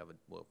room.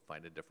 We'll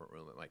find a different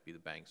room. It might be the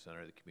Bank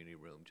Center, the community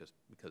room, just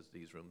because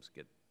these rooms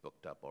get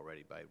booked up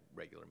already by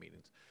regular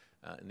meetings.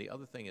 And the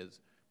other thing is,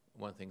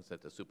 one of the things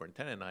that the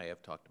superintendent and I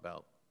have talked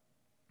about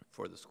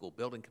for the school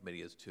building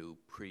committee is to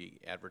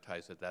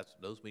pre-advertise that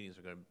those meetings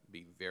are going to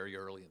be very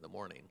early in the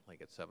morning,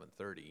 like at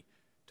 7:30,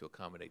 to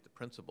accommodate the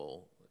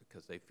principal,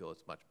 because they feel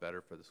it's much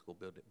better for the school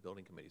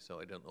building committee.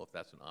 So I don't know if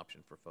that's an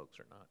option for folks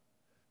or not.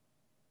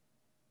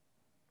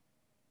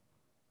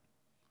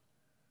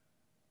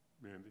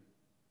 Mandy?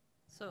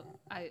 So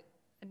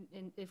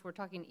and if we're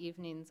talking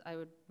evenings, I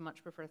would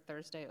much prefer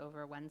Thursday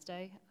over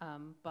Wednesday,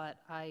 but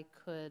I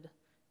could,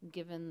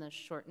 given the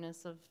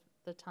shortness of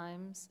the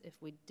times, if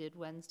we did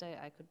Wednesday,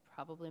 I could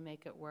probably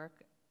make it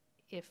work.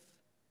 If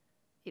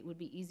it would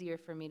be easier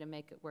for me to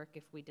make it work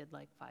if we did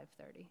like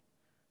 5:30.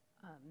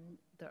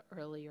 The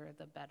earlier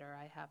the better.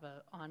 I have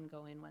an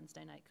ongoing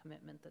Wednesday night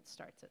commitment that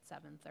starts at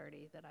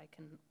 7:30 that I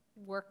can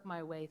work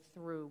my way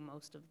through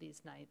most of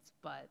these nights,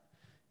 but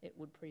it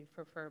would be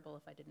preferable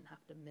if I didn't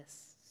have to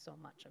miss so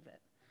much of it.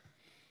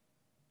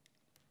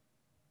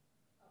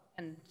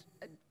 And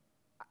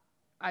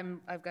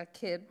I've got a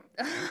kid.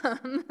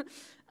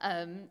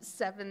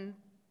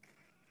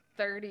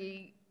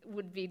 7:30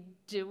 would be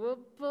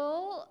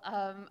doable.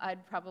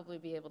 I'd probably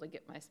be able to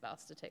get my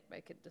spouse to take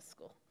my kid to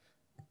school.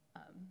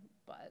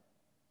 But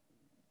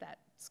that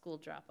school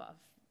drop-off,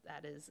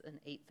 that is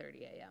an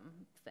 8:30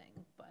 a.m.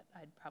 thing, but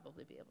I'd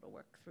probably be able to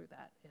work through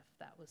that if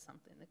that was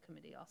something the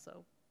committee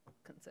also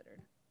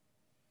considered.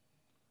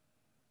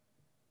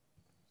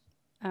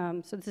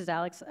 So this is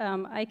Alex.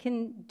 I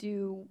can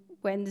do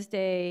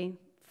Wednesday,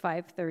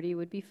 5:30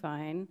 would be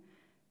fine.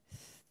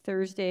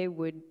 Thursday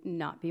would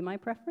not be my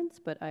preference,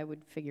 but I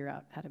would figure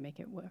out how to make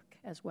it work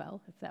as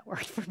well, if that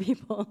worked for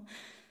people.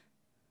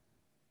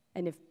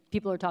 And if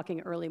people are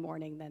talking early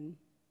morning, then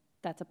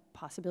that's a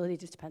possibility. It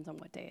just depends on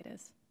what day it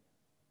is.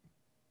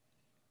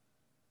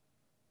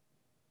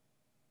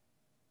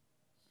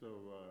 So,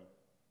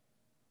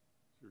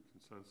 is your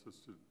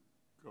consensus to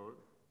go?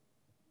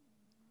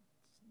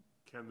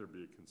 Can there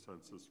be a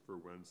consensus for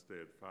Wednesday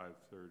at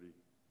 5:30?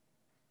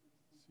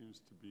 Seems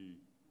to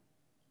be.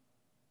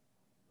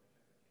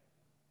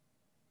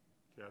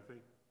 Kathy?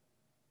 Is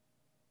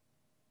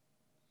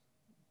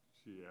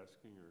she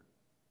asking or?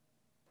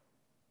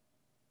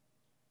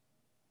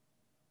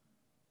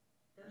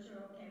 Those are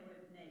okay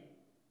with me.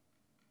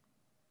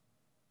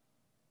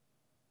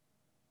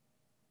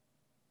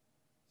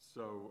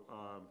 So,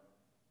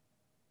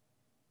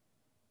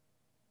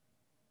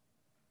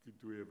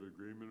 do we have an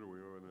agreement, or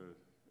we want to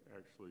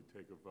actually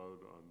take a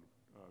vote on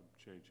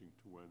changing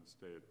to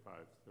Wednesday at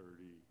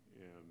 5:30,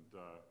 and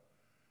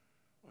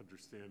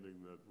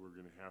understanding that we're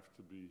going to have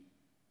to be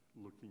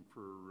looking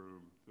for a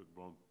room that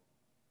won't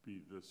be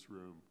this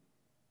room,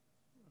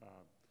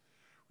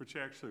 which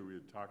actually we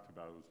had talked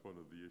about was one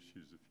of the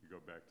issues. If you go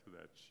back to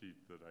that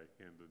sheet that I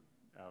handed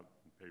out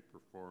in paper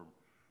form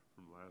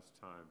from last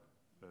time,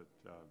 that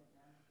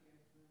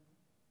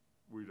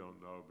we don't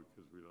know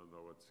because we don't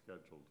know what's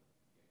scheduled.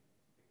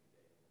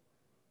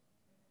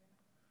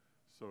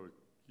 So,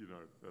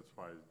 that's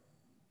why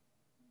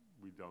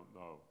we don't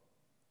know.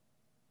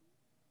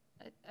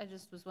 I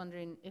just was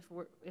wondering if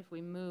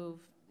we move,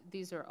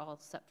 these are all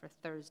set for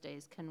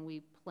Thursdays, can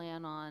we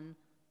plan on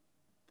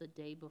the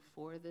day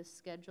before this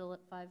schedule at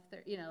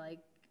 5:30?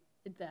 Like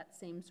that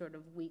same sort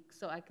of week,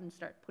 so I can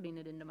start putting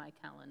it into my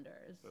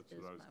calendars. That's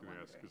what I was going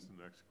to ask as the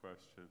next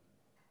question.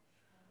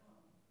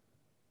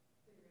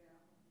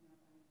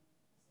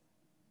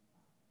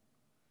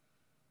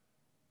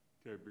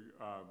 Okay,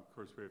 of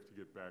course we have to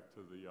get back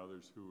to the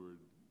others who were,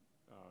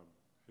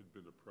 had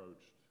been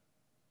approached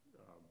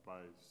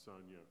by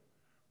Sonia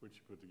when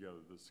she put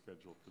together this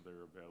schedule for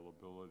their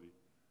availability.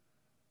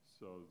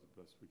 So the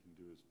best we can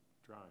do is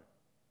try.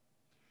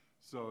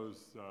 So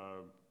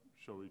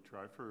shall we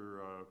try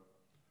for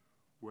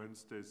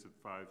Wednesdays at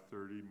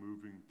 5:30,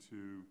 moving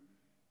to,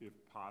 if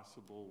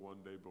possible,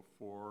 one day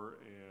before,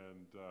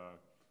 and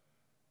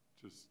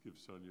just give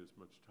Sonia as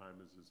much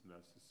time as is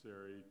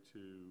necessary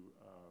to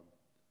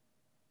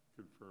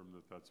confirm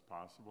that that's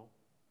possible?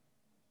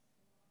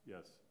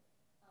 Yes.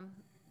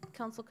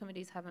 Council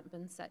committees haven't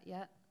been set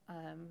yet,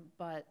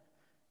 but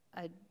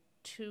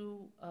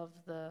two of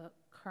the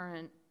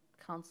current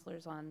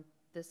counselors on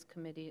this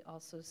committee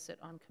also sit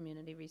on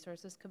Community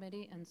Resources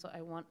Committee, and so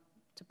I want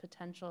to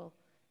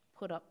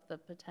put up the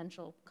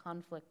potential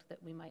conflict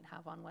that we might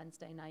have on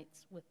Wednesday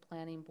nights with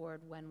Planning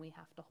Board when we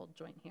have to hold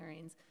joint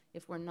hearings.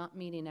 If we're not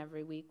meeting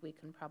every week, we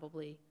can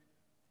probably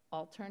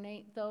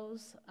alternate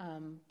those,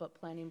 but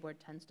planning board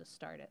tends to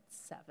start at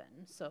 7.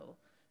 So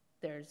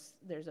there's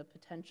a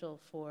potential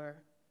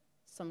for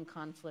some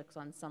conflicts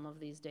on some of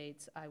these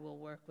dates. I will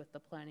work with the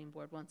planning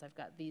board once I've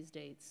got these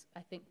dates.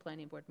 I think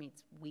planning board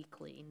meets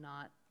weekly,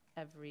 not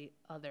every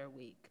other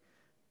week.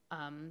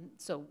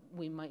 So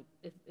we might,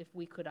 if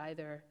we could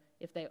either,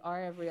 if they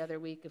are every other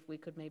week, if we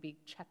could maybe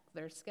check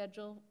their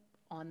schedule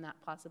on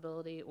that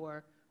possibility,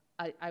 or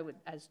I would,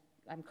 as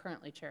I'm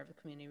currently chair of the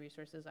community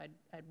resources,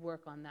 I'd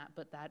work on that,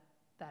 but that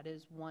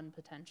is one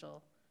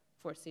potential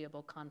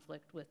foreseeable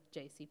conflict with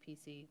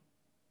JCPC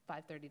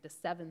 5:30 to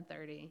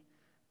 7:30.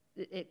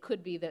 It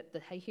could be that the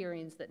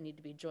hearings that need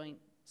to be joint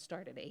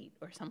start at 8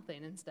 or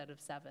something instead of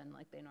 7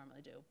 like they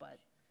normally do, but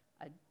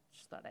I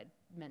just thought I'd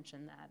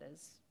mention that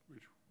as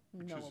Which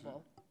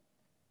knowable.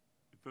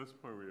 At this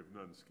point, we have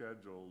none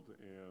scheduled,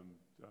 and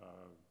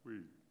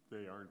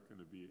they aren't going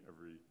to be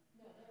every.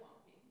 No, they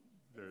won't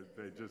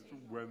be. They just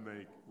when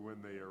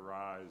they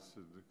arise,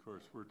 and of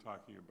course we're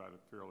talking about a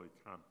fairly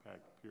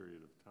compact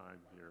period of time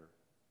here.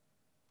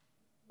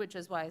 Which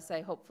is why I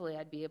say hopefully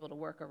I'd be able to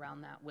work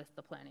around that with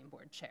the planning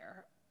board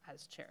chair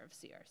as chair of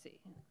CRC.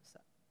 So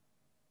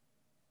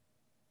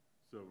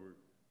we're,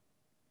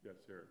 yes,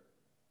 Eric.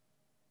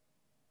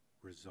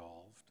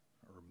 Resolved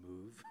or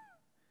move.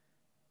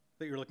 I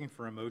thought you were looking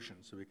for a motion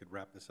so we could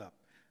wrap this up.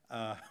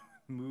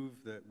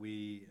 Move that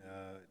we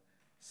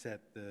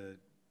set the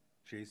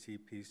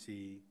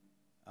JCPC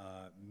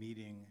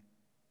meeting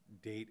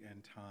date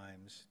and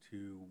times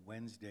to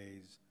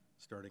Wednesdays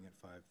starting at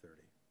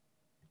 5:30.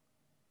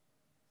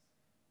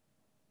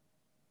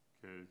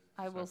 Okay.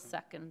 I will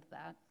second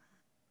that.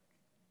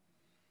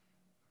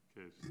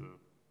 Okay, so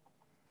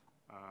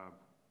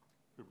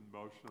we have a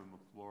motion on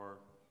the floor,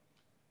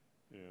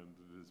 and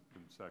it has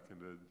been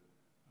seconded.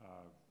 I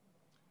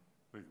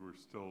think we're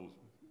still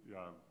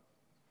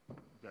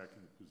back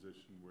in a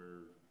position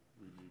where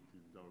we need to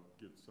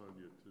get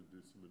Sonia to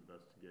do some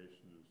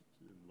investigation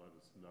and let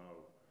us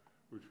know,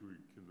 which we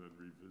can then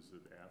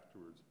revisit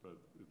afterwards, but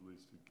at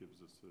least it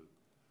gives us a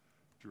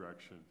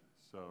direction.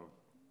 So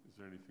is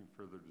there anything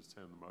further to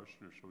say on the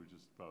motion, or shall we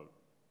just vote?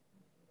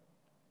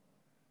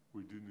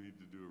 We do need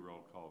to do a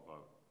roll call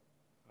vote.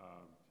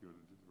 Do you want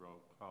to do the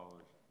roll call?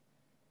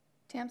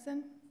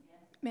 Tamsin?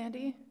 Yes.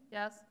 Mandy?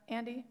 Yes?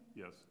 Andy?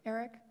 Yes.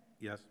 Eric?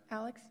 Yes.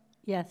 Alex?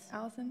 Yes.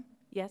 Allison?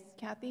 Yes.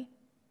 Kathy?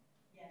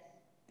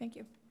 Yes. Thank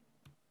you.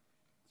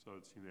 So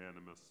it's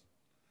unanimous.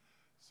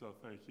 So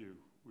thank you.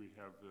 We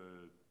have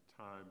the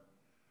time.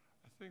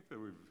 I think that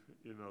we've,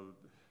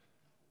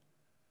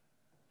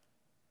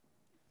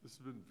 this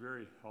has been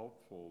very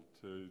helpful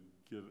to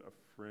get a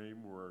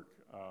framework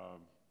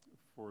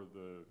for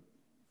the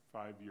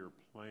 5-year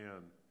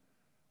plan.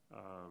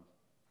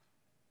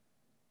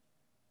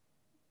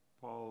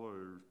 Paul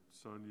or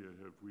Sonia,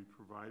 have we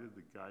provided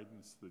the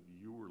guidance that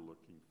you were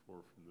looking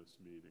for from this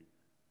meeting?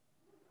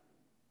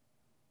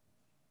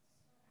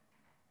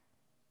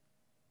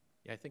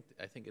 Yeah,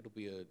 I think it'll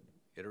be a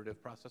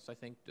iterative process, I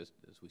think, just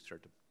as we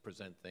start to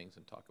present things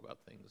and talk about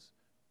things.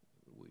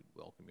 We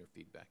welcome your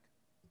feedback.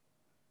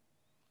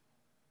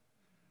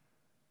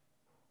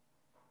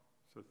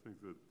 So I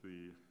think that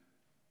the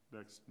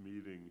next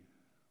meeting,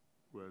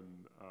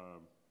 when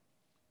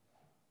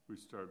we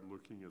start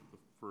looking at the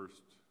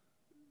first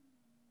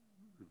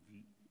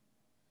review,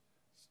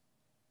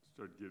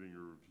 start getting a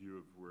review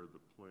of where the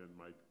plan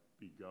might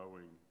be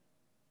going,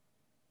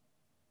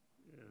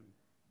 and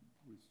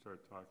we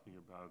start talking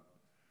about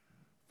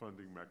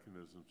funding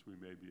mechanisms, we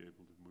may be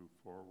able to move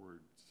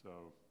forward.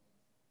 So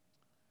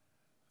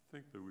I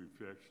think that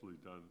we've actually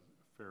done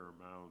a fair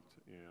amount,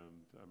 and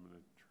I'm going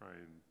to try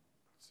and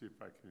see if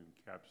I can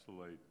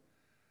encapsulate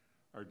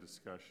our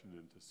discussion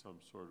into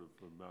some sort of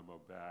a memo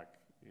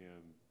back,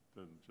 and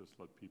then just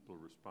let people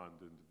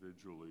respond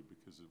individually,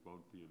 because it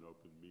won't be an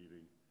open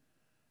meeting,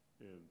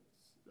 and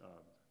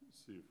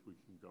see if we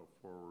can go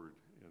forward.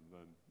 And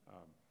then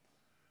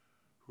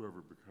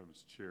whoever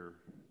becomes chair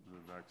in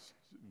the next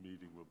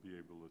meeting will be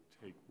able to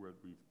take what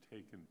we've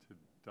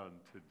done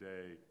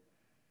today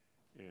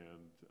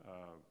and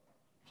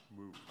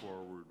move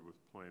forward with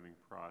planning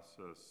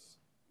process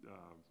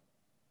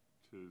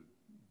to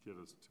get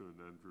us to an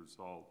end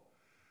result.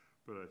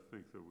 But I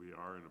think that we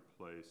are in a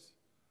place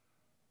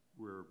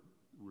where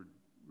we're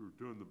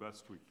doing the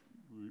best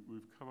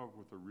we've come up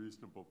with a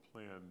reasonable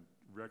plan,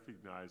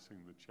 recognizing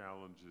the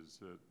challenges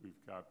that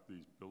we've got,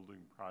 these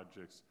building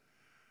projects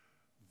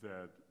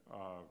that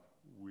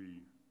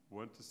we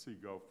want to see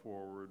go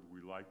forward. We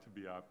like to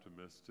be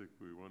optimistic.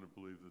 We want to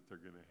believe that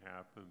they're going to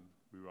happen.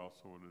 We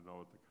also want to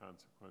know what the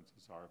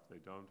consequences are if they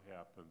don't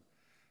happen.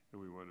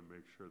 And we want to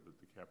make sure that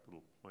the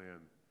capital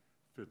plan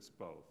fits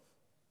both.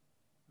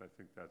 I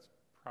think that's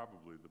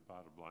probably the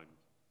bottom line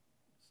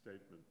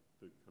statement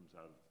that comes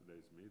out of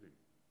today's meeting.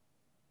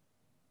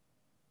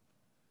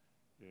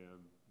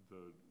 And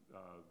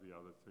the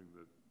other thing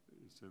that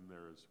is in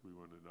there is we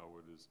want to know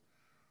what is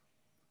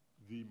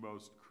the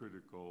most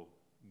critical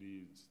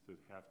needs that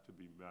have to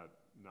be met,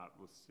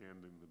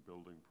 notwithstanding the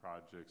building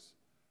projects,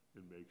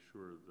 and make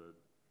sure that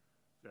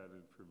that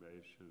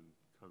information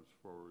comes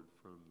forward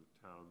from the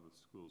town, the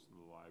schools, and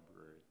the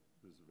library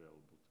is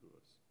available to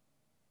us.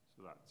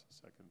 So that's the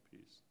second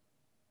piece.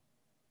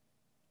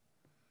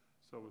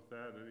 So with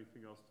that,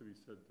 anything else to be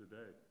said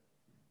today?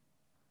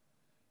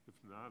 If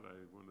not, I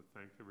want to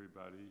thank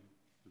everybody.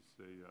 It's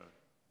a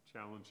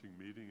challenging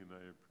meeting, and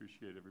I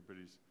appreciate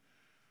everybody's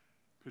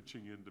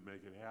pitching in to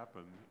make it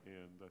happen,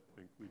 and I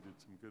think we did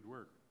some good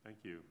work.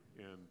 Thank you.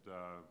 And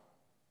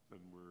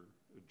then we're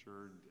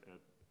adjourned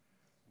at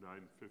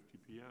 9:50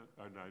 p.m.,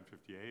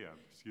 9:50 a.m.,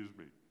 excuse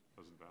me.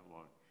 Wasn't that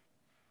long.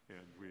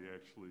 And we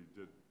actually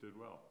did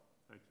well.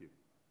 Thank you.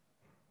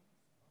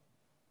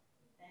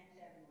 Thanks,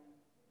 everyone.